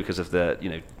purely because of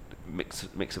the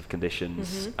mix of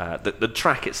conditions. The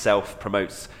track itself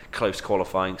promotes close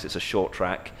qualifying because it's a short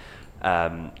track.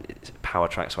 It's a power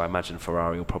track, so I imagine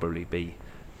Ferrari will probably be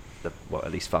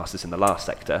at least fastest in the last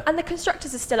sector. And the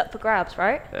constructors are still up for grabs,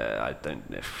 right? I don't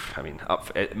know.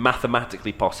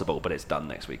 Mathematically possible, but it's done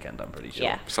next weekend, I'm pretty sure.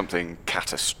 Yeah. Something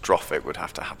catastrophic would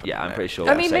have to happen. Yeah, I'm pretty sure.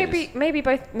 I mean, maybe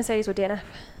both Mercedes or DNF.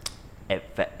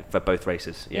 For both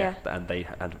races, yeah.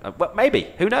 And well,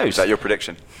 maybe. Who knows? Is that your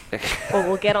prediction? Well,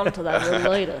 we'll get onto that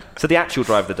later. So the actual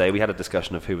drive of the day, we had a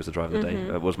discussion of who was the driver of the day.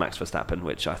 It was Max Verstappen,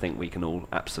 which I think we can all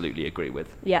absolutely agree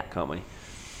with. Yeah. Can't we?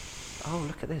 Oh,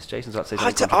 look at this. Jason's about to say I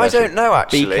something don't know,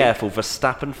 actually. Be careful.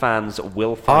 Verstappen fans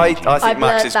will find you. I think I've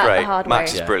Max learnt is that great. the hard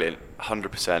Max way. is brilliant.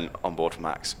 100% on board for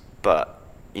Max. But,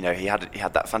 he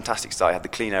had that fantastic start. He had the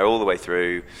clean air all the way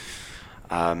through.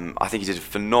 I think he did a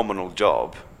phenomenal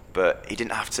job, but he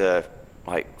didn't have to,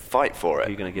 fight for it. Who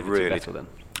are you going to give it to Vettel then?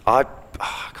 I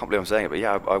can't believe I'm saying it, but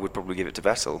yeah, I would probably give it to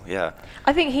Vettel, yeah.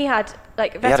 I think he had,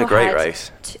 Vettel had a great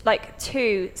race.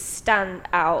 Two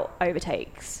stand-out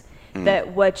overtakes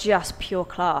that were just pure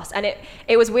class. And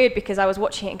it was weird because I was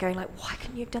watching it and going, why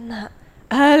couldn't you have done that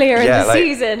earlier in the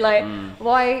season?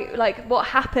 Why, what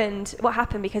happened? What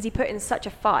happened? Because he put in such a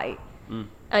fight.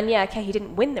 And he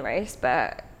didn't win the race,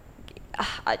 but...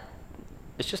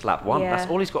 it's just lap one. Yeah.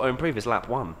 That's all he's got to improve is lap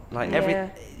one. I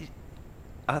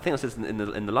think I said in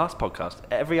the last podcast.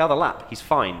 Every other lap, he's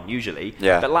fine usually.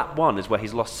 Yeah. But lap one is where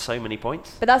he's lost so many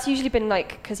points. But that's usually been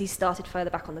because he started further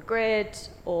back on the grid,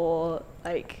 or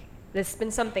there's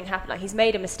been something happen. He's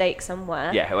made a mistake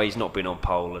somewhere. Yeah, well, he's not been on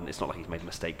pole, and it's not like he's made a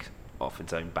mistake off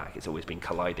his own back. It's always been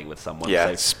colliding with someone.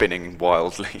 Yeah, spinning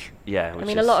wildly. Yeah. I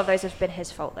mean, a lot of those have been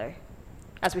his fault, though,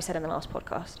 as we said in the last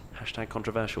podcast. #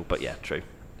 controversial, but yeah, true.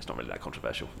 It's not really that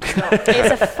controversial.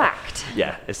 It's a fact.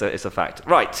 Yeah, it's a fact.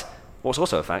 Right. What's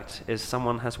also a fact is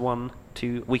someone has won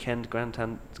 2 weekend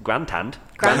grandstand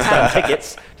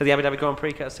tickets to the Abu Dhabi Grand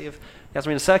Prix courtesy of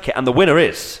Yasmin Circuit, and the winner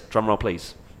is, drum roll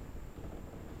please,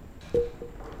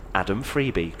 Adam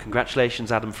Freebie.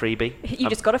 Congratulations, Adam Freebie. You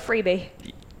just got a freebie.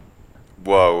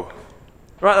 Whoa.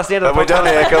 Right, that's the end of the We're done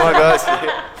here, come on guys.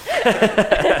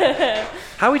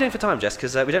 How are we doing for time, Jess?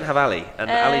 Because we don't have Ali, and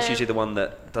Ali's usually the one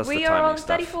that does the timing stuff. We are on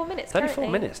 34 minutes 34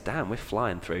 currently. minutes, damn, we're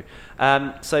flying through.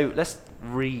 So let's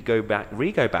go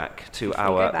back to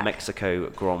our Mexico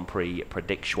Grand Prix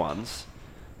predictions.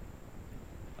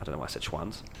 I don't know why I said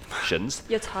schwans.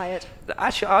 You're tired.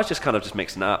 Actually, I was just kind of just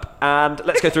mixing it up. And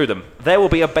let's go through them. There will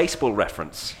be a baseball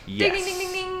reference. Yes. Ding, ding,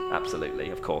 ding, ding. Absolutely,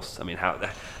 of course. I mean,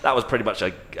 that was pretty much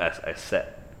a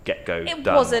set get-go It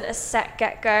done. wasn't a set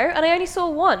get-go, and I only saw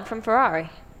one from Ferrari.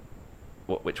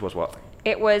 Which was what?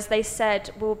 It was, they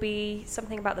said, will be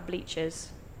something about the bleachers.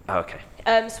 Oh,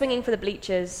 okay. Swinging for the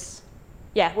bleachers.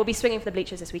 Yeah, we'll be swinging for the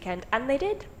bleachers this weekend, and they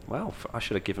did. Well, I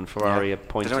should have given Ferrari a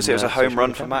point. Did anyone say it was a home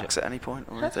run for Max at any point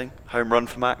or anything? Home run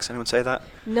for Max? Anyone say that?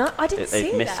 No, I didn't see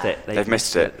that. They've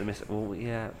missed it. They've missed it. Well,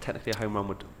 yeah, technically a home run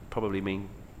would probably mean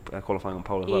qualifying on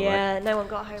pole as well, yeah, right? no one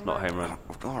got a home It's not a home run.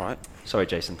 All right. Sorry,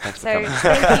 Jason. Thanks for So coming.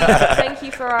 thank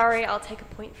you, Ferrari. I'll take a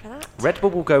point for that. Red Bull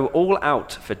will go all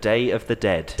out for Day of the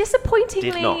Dead.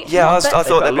 Disappointingly, Did not. Yeah, I but-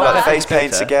 thought they'd be like but- face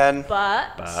paints again.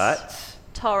 But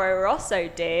Toro Rosso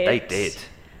did. They did.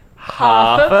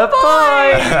 Half a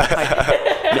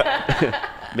point.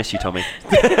 Miss you, Tommy.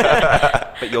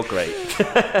 But you're great.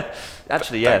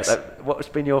 Actually, yeah. What's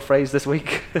been your phrase this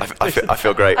week? I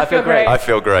feel great. I feel great. I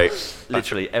feel great.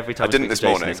 Literally every time I didn't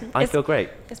speak to this Jason, morning. I feel great.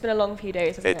 It's been a long few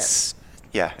days, hasn't it?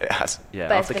 Yeah, it has. Yeah,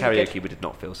 But after it's been karaoke, good. we did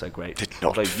not feel so great. Did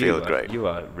not Although feel great. You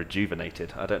are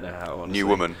rejuvenated. I don't know how. Honestly. New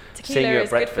woman. Tequila Seeing you at is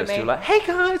good for breakfast, me. you're like, "Hey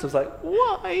guys!" I was like,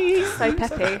 "Why?" So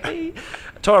peppy.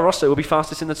 Toro Rosso will be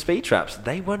fastest in the speed traps.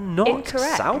 They were not.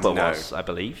 Incorrect. Sauber No. was, I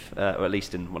believe, or at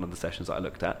least in one of the sessions that I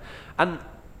looked at. And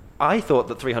I thought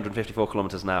that 354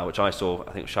 kilometres an hour, which I saw,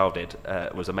 I think Charles did,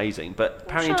 was amazing. But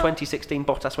apparently in 2016,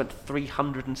 Bottas went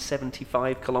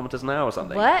 375 kilometres an hour or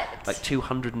something. What? Like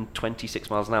 226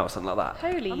 miles an hour, something like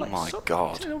that. Holy. I'm like, My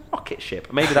God. It's a rocket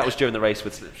ship. Maybe that was during the race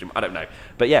with Slipstream. I don't know.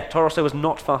 But yeah, Toro Rosso was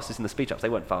not fastest in the speed ups. They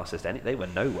weren't fastest. They were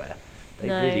nowhere. They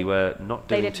really were not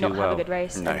doing too well. They did not have a good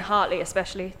race. No. And Hartley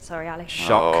especially. Sorry, Ali.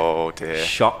 Shock. Oh, dear.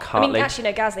 Shock, I mean, Hartley. actually,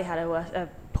 no, Gasly had a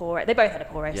poor race. They both had a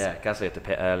poor race. Yeah, Gasly had to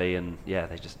pit early, and yeah,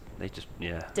 they just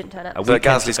Didn't turn up. A So weekend to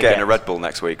Gasly's getting a forget. Red Bull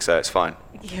next week, so it's fine.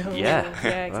 Yeah,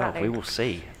 Yeah, exactly. Well, we will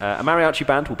see. A mariachi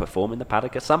band will perform in the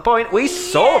paddock at some point. We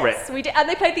saw Yes, it, we did, and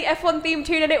they played the F1 theme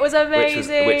tune, and it was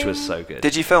amazing. which was so good.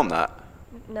 Did you film that?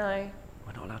 No,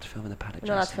 We're not allowed to film in the paddock. we're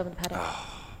not allowed to Jason. film in the paddock.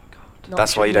 God. Not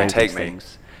That's why you don't sure. take me.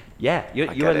 Things. Yeah, you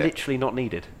I you are get it. literally not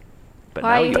needed. But Why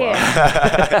now are you you here?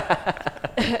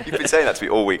 are. You've been saying that to me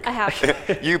all week. I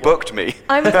have. You booked me.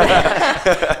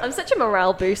 I'm such a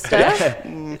morale booster.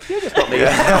 You're just not needed.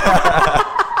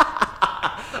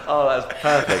 Oh, that's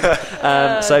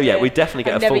perfect. So yeah, Okay. we definitely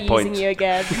get I'm a full never point. using you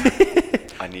again.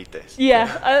 I need this.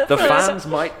 Yeah. The fans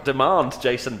might demand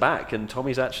Jason back, and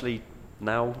Tommy's actually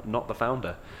now not the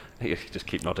founder. You just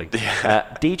keep nodding.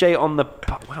 DJ on the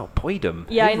podium.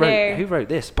 Yeah, I know. Who wrote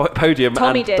this? Podium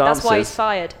Tommy and did. That's why he's dancers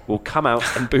fired. will come out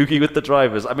and boogie with the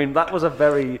drivers. I mean, that was a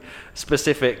very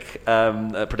specific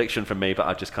prediction from me, but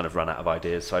I've just kind of run out of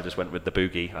ideas, so I just went with the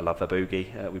boogie. I love the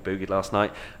boogie. We boogied last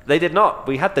night. They did not.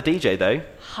 We had the DJ though.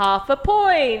 Half a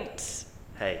point.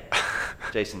 Hey,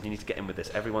 Jason, you need to get in with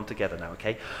this. Everyone together now,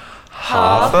 okay?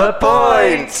 Half a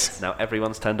point. Now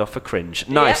everyone's turned off for cringe.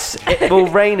 Nice. It will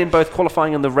rain in both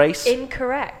qualifying and the race.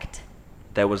 Incorrect.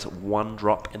 There was one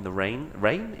drop in the rain.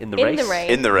 Rain in the In race. the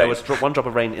rain. In the There rain. was one drop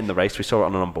of rain in the race. We saw it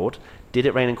on an onboard. Did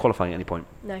it rain in qualifying at any point?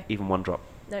 No. Even one drop.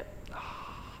 Nope.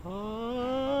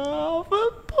 Half a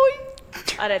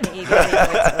point. I don't think you get any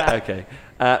points for that. Okay.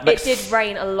 It did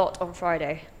rain a lot on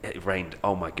Friday. It rained.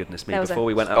 Oh my goodness me! There was Before a-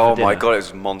 we went out Oh for dinner, my God, it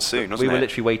was monsoon, wasn't we it? were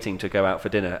literally waiting to go out for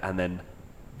dinner, and then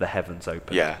the heavens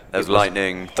opened. Yeah, there was It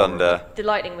lightning, horrible. thunder. The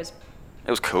lightning was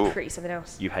It was cool. pretty something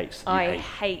else. You hate. I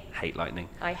hate lightning.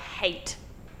 I hate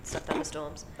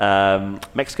thunderstorms.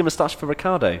 Mexican moustache for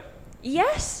Ricardo.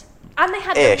 Yes, and they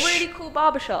had Ish. a really cool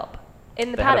barbershop in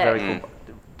the They had a paddock. very cool.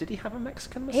 Did he have a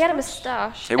Mexican moustache? He had a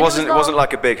moustache. It and wasn't. It wasn't long.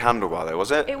 like a big handlebar, though, was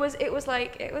it? It was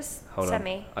Hold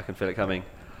semi. on. I can feel it coming.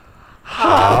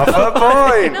 Half a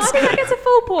point. No, I think that gets a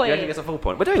full point. You reckon he gets a full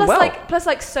point? We're doing Plus, well.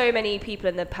 like so many people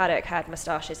in the paddock had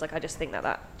moustaches. Like, I just think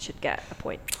that should get a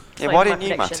point. It's Yeah, like why my didn't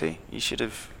you, prediction. Matty? You should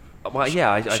have. Well,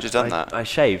 yeah, I should have done that. I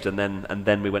shaved and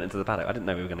then we went into the paddock. I didn't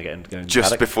know we were going to go into the Just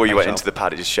paddock. before you went Thanks, into the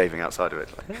paddock, just shaving outside of it.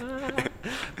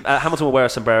 Hamilton will wear a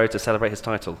sombrero to celebrate his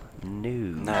title.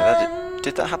 No, that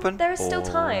did that happen? There is still Or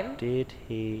time. Did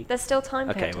he? There's still time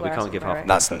for Okay, him to well, we wear a can't give sombrero. half.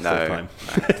 That's still no. time.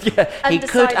 Yeah, he could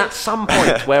Undecided. at some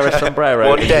point wear a sombrero.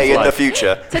 One in day his in the life.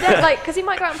 future, So then, like, because he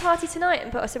might go out and party tonight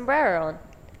and put a sombrero on,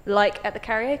 like at the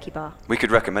karaoke bar. we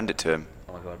could recommend it to him.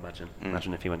 Oh my god,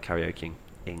 imagine if he went karaokeing.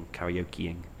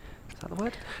 Is that the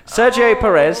word? Sergio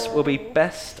Perez will be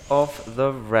best of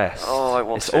the rest. Oh, I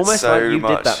wanted It's it almost so like you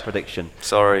much. did that prediction.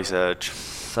 Sorry, Serge.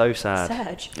 So sad.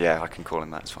 Serge. Yeah, I can call him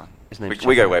that. It's fine. His name's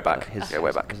We go Checo. way back. His, Go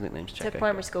way back. His nickname's To Checo.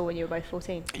 primary school when you were both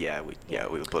 14. Yeah, we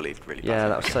were bullied really Yeah,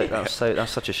 badly. that was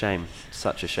such a shame.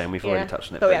 Such a shame. We've Yeah, already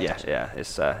touched on it, but we but have yeah,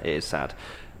 touched on it is sad.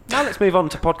 Now let's move on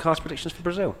to podcast predictions for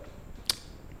Brazil.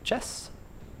 Jess,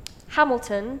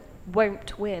 Hamilton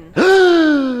won't win.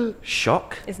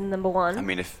 shock. Is number one. I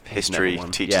mean, if history never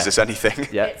won. teaches Yeah. us anything.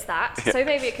 Yeah. It's that. So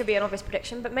maybe it could be an obvious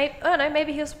prediction, but maybe I don't know.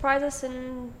 Maybe he'll surprise us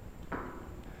and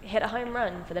hit a home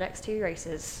run for the next two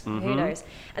races. Who knows?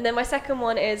 And then my second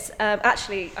one is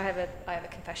actually I have a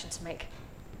confession to make.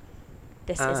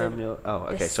 This isn't. Oh,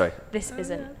 okay, this- sorry. This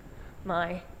isn't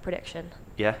my prediction.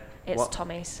 Yeah. It's what?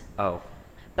 Tommy's. Oh.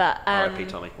 But R.I.P.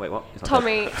 Tommy. Wait, what? He's not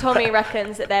dead. Tommy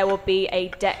reckons that there will be a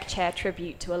deck chair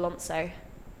tribute to Alonso.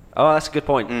 Oh, that's a good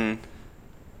point. I think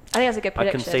that's a good I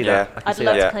prediction. can see Yeah. that. I can I'd see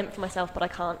love that. to claim it for myself, but I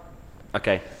can't.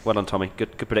 Okay, well done, Tommy.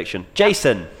 Good prediction.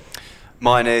 Jason.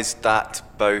 Mine is that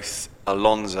both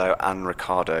Alonso and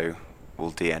Ricardo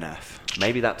will DNF.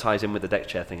 Maybe that ties in with the deck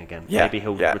chair thing again. Yeah, Maybe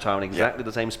he'll yeah, retire in exactly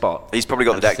the same spot. He's probably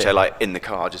got the and deck sit. chair like in the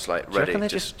car, just like Do you ready. reckon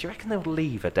do you reckon they'll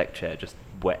leave a deck chair just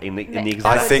wet in the I exact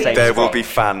I That would think same there spot? will be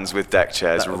fans with deck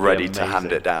chairs That would be ready to hand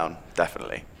amazing. it down.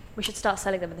 Definitely. We should start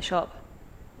selling them in the shop.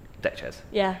 Deck chairs.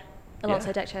 Yeah, Alonso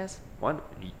Yeah. deck chairs. Why?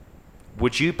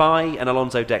 Would you buy an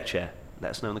Alonso deck chair? Let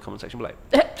us know in the comment section below.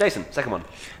 Jason, second one.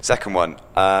 Second one.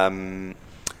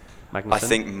 Magnussen? I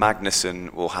think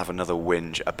Magnussen will have another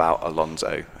whinge about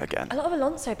Alonso again. A lot of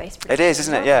Alonso-based. It is,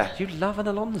 isn't it? Yeah. You love an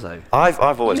Alonso. I've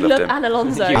always You loved love him. an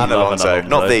Alonso. You And love Alonso, an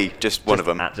not just one of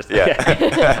them.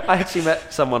 Yeah. I actually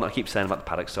met someone, I keep saying about the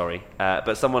paddock, sorry,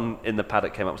 but someone in the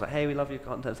paddock came up and was like, hey, we love your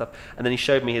content and stuff. And then he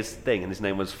showed me his thing, and his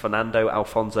name was Fernando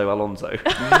Alfonso Alonso.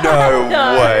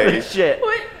 No way. Shit.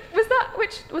 Wait,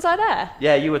 was I there?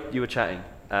 Yeah, you were chatting.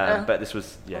 But this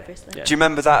was, Obviously. yeah. Do you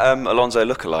remember that Alonso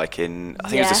lookalike in, I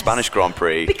think it was the Yes. Spanish Grand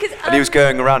Prix? Because, and he was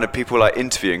going around and people were like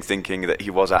interviewing thinking that he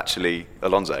was actually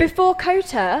Alonso. Before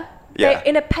COTA, Yeah.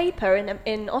 in a paper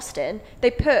in Austin,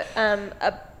 they put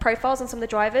profiles on some of the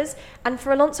drivers, and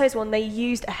for Alonso's one, they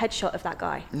used a headshot of that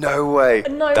guy. No way.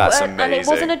 No, That's amazing. and it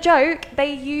wasn't a joke.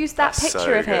 They used that That's picture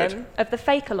so of him, good. of the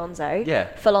fake Alonso, Yeah.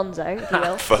 Falonzo, if you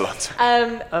will. For Alonso.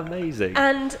 Amazing.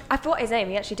 And I forgot his name.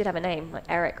 He actually did have a name, like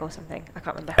Eric or something. I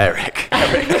can't remember. Eric.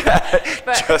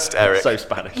 But- Just Eric. So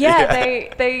Spanish. Yeah,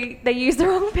 they used the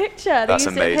wrong picture. They That's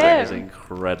used amazing. It of It's him.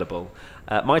 incredible.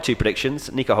 My two predictions,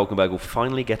 Nico Hulkenberg will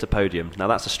finally get a podium. Now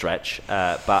that's a stretch,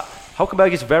 but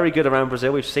Hulkenberg is very good around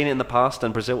Brazil. We've seen it in the past,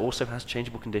 and Brazil also has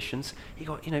changeable conditions. He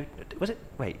got,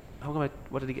 Hulkenberg,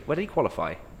 where did he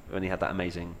qualify when he had that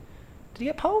amazing, did he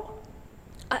get pole?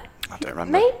 I don't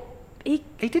remember. Maybe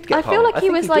He did get I pole. feel like I he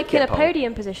think was did like in get a pole.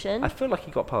 podium position. I feel like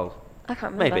he got pole. I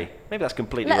can't remember. Maybe that's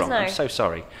completely Let us wrong. know. I'm so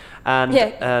sorry. And Yeah,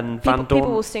 and Van Dorn.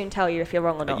 people will soon tell you if you're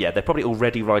wrong or not. Yeah, they're probably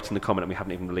already writing the comment, and we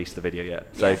haven't even released the video yet.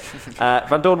 So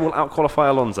Van Dorn will out-qualify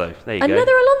Alonso. There you Another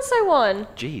go. Alonso one.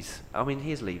 Jeez, I mean,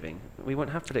 he's leaving. We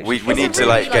won't have predictions. We It's a need to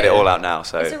really, get it all out now.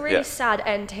 So It's a really yeah. sad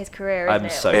end to his career, isn't I'm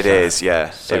it? so It sad. is, yeah.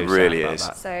 So It really sad about is.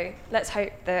 that. So let's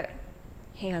hope that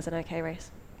he has an okay race.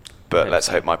 But let's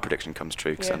hope my prediction comes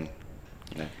true. 'Cause Yeah. then,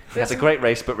 you know. He has a great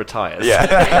race, but retires. Yeah.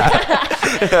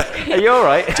 Are you all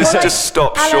right? just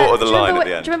stop short of the line at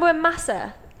the end. Do you remember when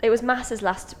Massa? It was Massa's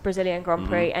last Brazilian Grand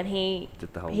Prix, and he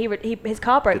Did the whole- his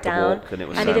car broke did the down, walk, and it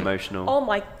was he so did- emotional. Oh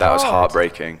my god, That was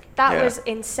heartbreaking. That Yeah. was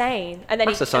insane. And then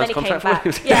Massa he came signs back.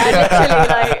 contract for- Yeah,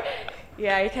 literally, like,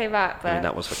 yeah, he came back. But I mean,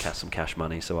 that was for some cash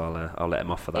money, so I'll let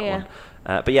him off for that Yeah.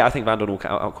 one. But yeah, I think Van Dorn will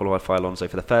out-qualify Alonso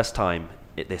for the first time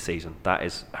this season. That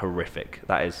is horrific.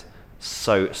 That is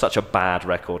such a bad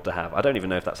record to have. I don't even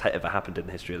know if that's ever happened in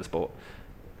the history of the sport.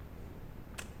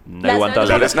 No one does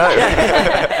Let us know.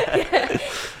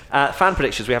 Fan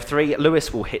predictions. We have 3.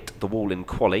 Lewis will hit the wall in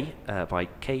quali by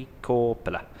K.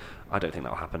 Corpella. I don't think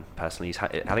that will happen, personally. I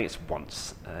think it's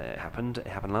once. It happened. It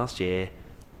happened last year.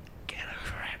 Get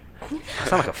over it. I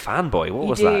sound like a fanboy. What You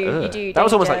was do, that? you Ugh. do, That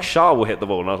was almost danger. like Charles will hit the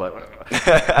wall, and I was like,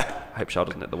 I hope Charles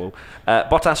doesn't hit the wall.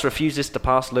 Bottas refuses to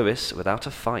pass Lewis without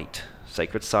a fight.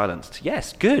 Sacred silence.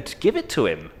 Yes, good. Give it to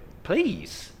him,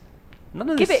 please. None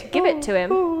of Give this. it to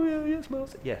him. Oh, yeah, yes,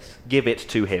 Miles. Yes, give it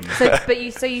to him.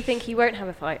 So you think he won't have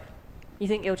a fight? You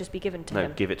think it'll just be given to No,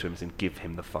 him? give it to him and give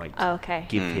him the fight. Oh, okay.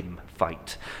 Give him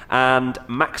fight. And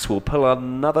Max will pull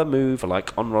another move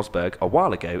like on Rosberg a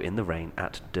while ago in the rain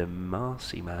at De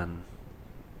Marcy, man.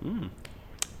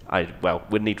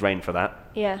 We'd need rain for that.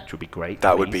 Yeah. Which would be great.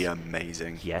 That would be please.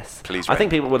 amazing. Yes. Please. I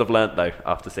think rain. people would have learnt though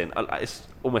after seeing.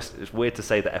 It's weird to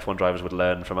say that F1 drivers would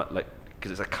learn from it, like,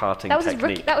 because it's a karting That was his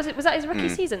technique. rookie. Was that his rookie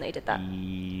season they did that?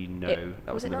 No,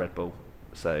 that was was it in the not? Red Bull.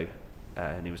 So,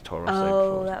 and he was Toro.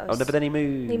 Oh, so that no, was- but then he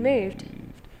moved. He moved.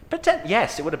 But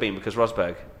yes, it would have been because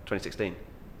Rosberg, 2016,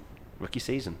 rookie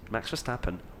season. Max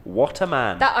Verstappen, what a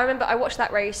man! That I remember. I watched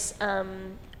that race.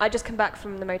 I just come back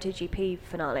from the MotoGP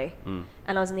finale, and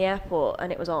I was in the airport,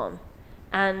 and it was on,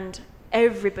 and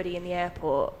everybody in the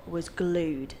airport was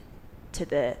glued to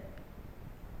the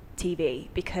TV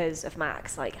because of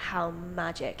Max, like how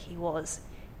magic he was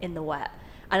in the wet.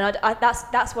 And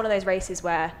that's one of those races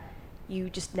where you'll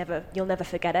never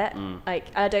forget it. Like,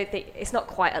 I don't think it's not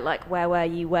quite at like where were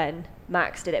you when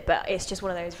Max did it, but it's just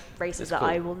one of those races It's that cool.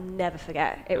 I will never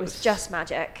forget. It was just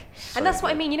magic. so And that's what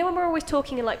I good. mean. You know, when we're always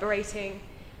talking and like berating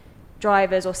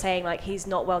drivers or saying like he's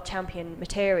not world champion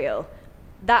material,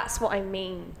 that's what I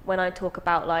mean when I talk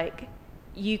about like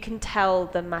you can tell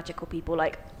the magical people,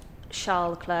 like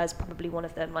Charles Leclerc's probably one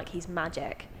of them, like he's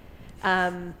magic.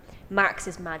 Max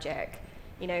is magic.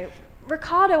 You know,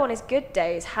 Ricciardo on his good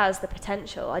days has the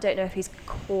potential. I don't know if he's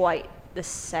quite the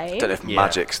same. I don't know if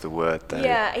magic's the word though.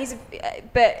 Yeah,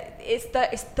 but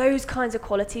it's those kinds of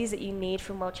qualities that you need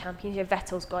from world champions. You know,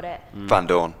 Vettel's got it. Van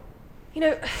Dorn. You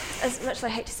know, as much as I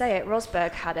hate to say it,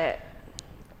 Rosberg had it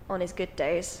on his good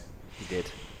days. He did.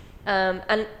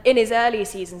 And in his earlier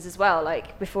seasons as well, like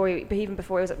even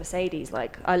before he was at Mercedes,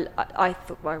 like I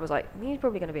thought, I was like, he's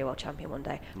probably going to be a world champion one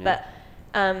day. Yeah.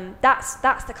 But that's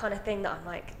the kind of thing that I'm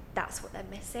like, that's what they're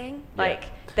missing. Yeah. Like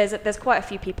there's quite a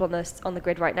few people on the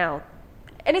grid right now.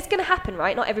 and it's going to happen,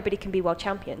 right? Not everybody can be world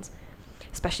champions,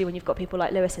 especially when you've got people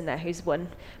like Lewis in there who's won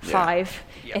 5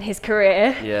 in his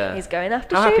career. Yeah. He's going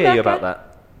after How happy are you about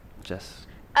that, Jess?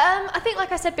 I think,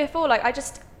 like I said before, like I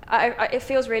it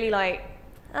feels really like,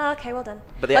 oh, okay, well done.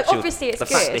 But obviously it's the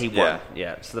good. fact that he won,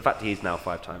 so the fact that he's now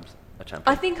 5 times a champion,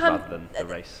 I think rather than the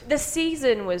race. The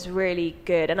season was really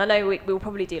good, and I know we'll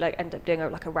probably end up doing a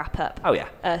wrap up. Oh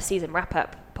yeah, season wrap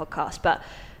up podcast, but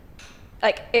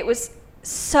like it was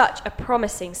such a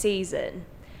promising season,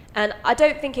 and I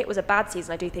don't think it was a bad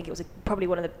season. I do think it was probably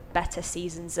one of the better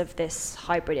seasons of this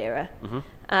hybrid era.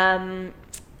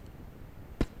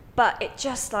 But it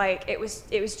just it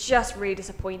was just really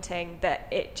disappointing that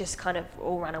it just kind of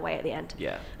all ran away at the end.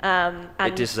 Yeah. And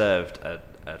it deserved a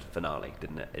finale,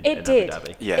 didn't it? It did. Abu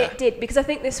Dhabi. Yeah. It did, because I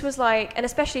think this was and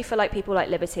especially for people like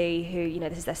Liberty, who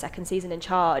this is their second season in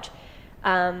charge,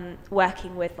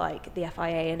 working with the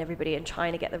FIA and everybody and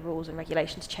trying to get the rules and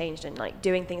regulations changed and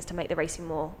doing things to make the racing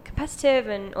more competitive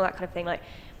and all that kind of thing.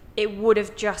 It would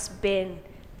have just been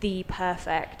the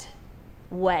perfect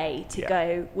way to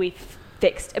go. We've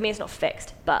fixed. I mean, it's not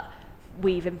fixed, but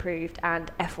we've improved,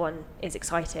 and F1 is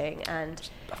exciting. And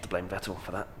I have to blame Vettel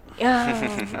for that.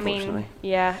 I mean,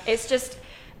 yeah, it's just.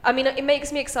 I mean, it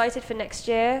makes me excited for next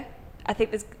year. I think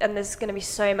there's going to be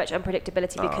so much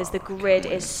unpredictability because the grid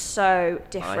is so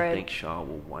different. I think Charles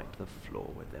will wipe the floor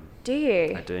with him. Do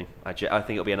you? I do. I think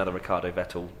it'll be another Ricardo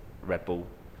Vettel Red Bull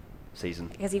season.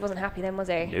 Because he wasn't happy then, was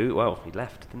he? No, well, he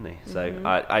left, didn't he? So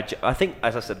I think,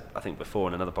 as I said, before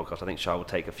in another podcast, I think Charles will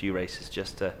take a few races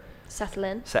just to settle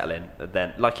in.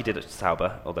 Then, like he did at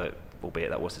Sauber, although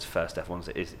albeit that was his first F1.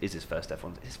 It is his first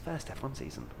F1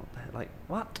 season.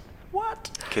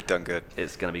 What? Kid done good.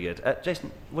 It's going to be good.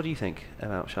 Jason, what do you think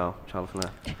about Charles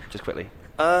Leclerc? Just quickly.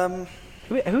 Who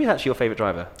is actually your favourite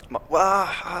driver?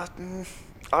 I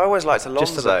always liked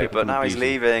Alonso, but now he's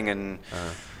leaving, and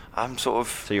I'm sort of.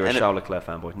 So you're a Charles Leclerc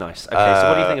fanboy. Nice. Okay. So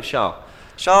what do you think of Charles?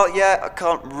 Charles, I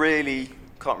can't really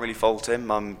fault him.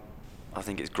 I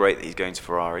think it's great that he's going to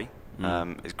Ferrari.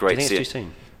 It's great. Do you think it's too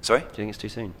soon? Sorry? Do you think it's too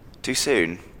soon? Too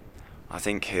soon? I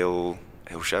think he'll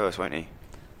show us, won't he?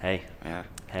 Hey. Yeah.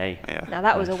 Hey. Yeah. Now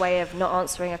that was a way of not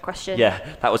answering a question. Yeah,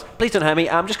 that was. Please don't hurt me.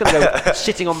 I'm just going to go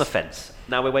sitting on the fence.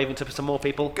 Now we're waving to some more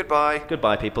people. Goodbye.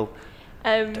 Goodbye, people.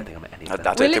 I don't think I met any of them.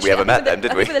 I don't think we ever met them,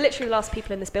 did we? I think we're the literally last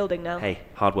people in this building now. Hey,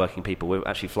 hard-working people. We're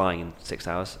actually flying in 6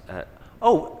 hours.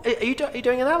 Are you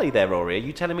doing an alley there, Rory? Are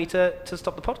you telling me to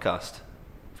stop the podcast?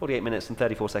 48 minutes and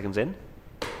 34 seconds in.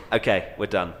 Okay, we're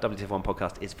done. WTF1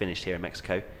 podcast is finished here in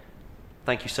Mexico.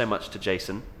 Thank you so much to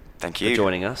Jason. Thank you for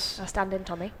joining us. I'll stand in,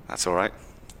 Tommy. That's all right.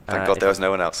 Thank God there was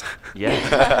no one else.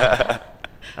 Yeah.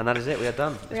 And that is it. We are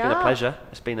done. It's been a pleasure.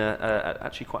 It's been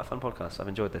actually quite a fun podcast. I've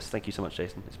enjoyed this. Thank you so much,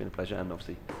 Jason. It's been a pleasure, and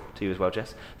obviously to you as well,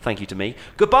 Jess. Thank you to me.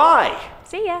 Goodbye.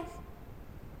 See ya.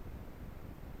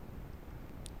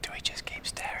 Do we just keep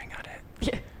staring at it?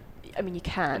 I mean, you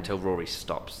can. Until Rory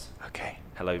stops. Okay.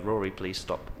 Hello, Rory. Please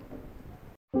stop.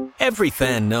 Every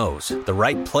fan knows the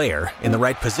right player in the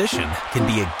right position can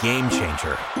be a game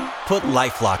changer. Put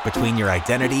LifeLock between your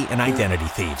identity and identity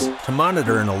thieves to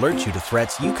monitor and alert you to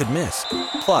threats you could miss.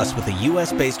 Plus, with a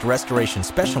U.S.-based restoration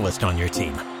specialist on your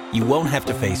team, you won't have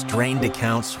to face drained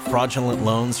accounts, fraudulent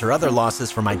loans, or other losses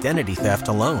from identity theft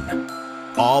alone.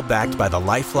 All backed by the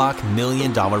LifeLock $1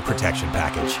 Million Protection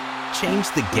Package. Change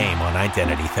the game on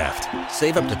identity theft.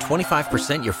 Save up to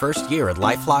 25% your first year at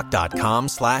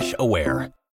LifeLock.com/aware.